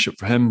the Premiership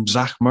for him.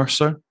 Zach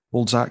Mercer,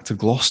 old Zach to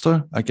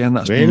Gloucester. Again,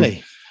 that's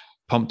really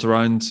pumped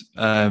around.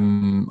 I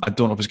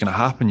don't know if it's going to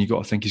happen. You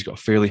got to think he's got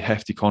a fairly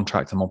hefty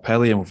contract in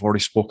Montpellier, and we've already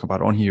spoken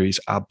about it on here. He's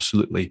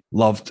absolutely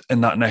loved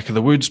in that neck of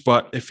the woods.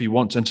 But if he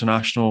wants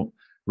international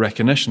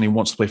recognition, he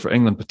wants to play for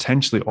England,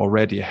 potentially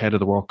already ahead of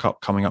the World Cup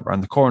coming up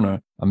around the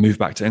corner. A move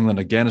back to England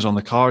again is on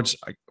the cards.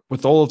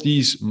 With all of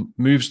these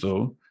moves,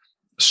 though,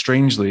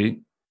 strangely,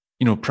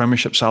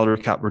 Premiership salary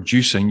cap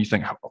reducing, you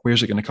think,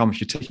 where's it going to come? If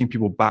you're taking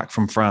people back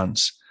from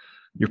France,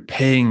 you're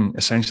paying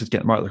essentially to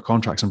get them out of their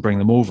contracts and bring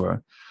them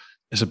over.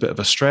 It's a bit of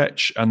a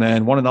stretch. And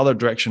then one in the other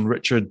direction,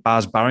 Richard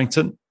Baz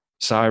Barrington,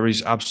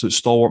 Sarri's absolute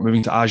stalwart,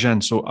 moving to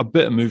Agen. So a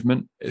bit of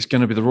movement. It's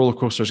going to be the roller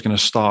coaster is going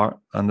to start,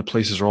 and the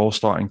places are all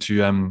starting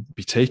to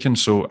be taken.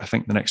 So I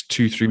think the next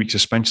 2-3 weeks,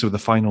 especially with the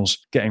finals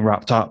getting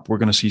wrapped up, we're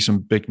going to see some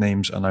big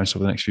names announced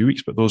over the next few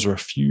weeks. But those are a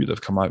few that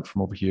have come out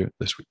from over here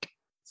this week.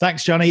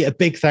 Thanks, Johnny. A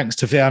big thanks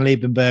to Vian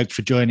Liebenberg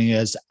for joining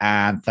us,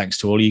 and thanks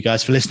to all of you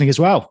guys for listening as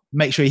well.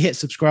 Make sure you hit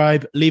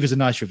subscribe, leave us a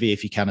nice review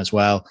if you can as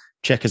well.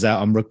 Check us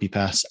out on Rugby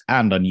Pass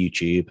and on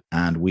YouTube,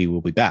 and we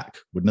will be back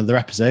with another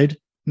episode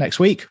next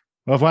week.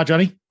 Au revoir,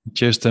 Johnny.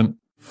 Cheers, Tim.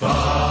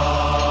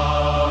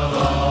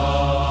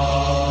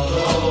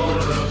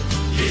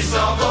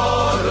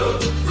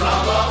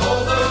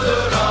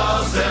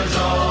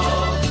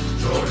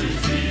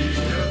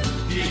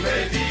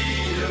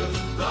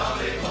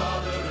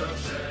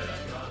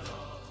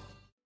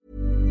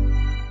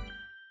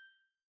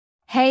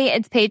 Hey,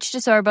 it's Paige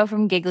DeSorbo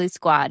from Giggly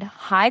Squad.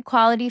 High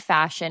quality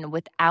fashion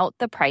without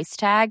the price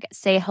tag.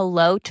 Say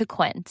hello to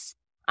Quince.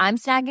 I'm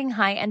snagging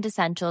high-end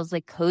essentials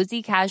like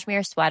cozy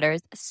cashmere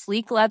sweaters,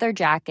 sleek leather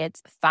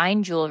jackets,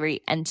 fine jewelry,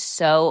 and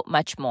so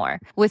much more.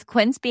 With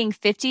Quince being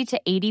 50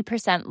 to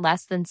 80%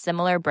 less than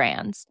similar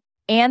brands.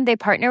 And they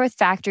partner with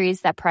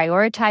factories that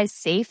prioritize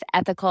safe,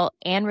 ethical,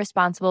 and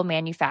responsible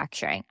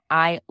manufacturing.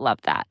 I love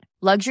that.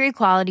 Luxury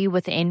quality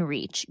within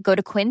reach. Go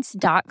to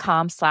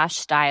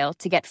quince.com/style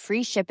to get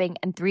free shipping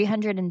and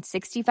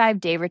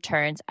 365-day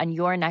returns on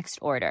your next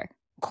order.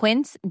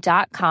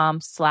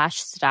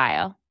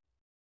 Quince.com/style.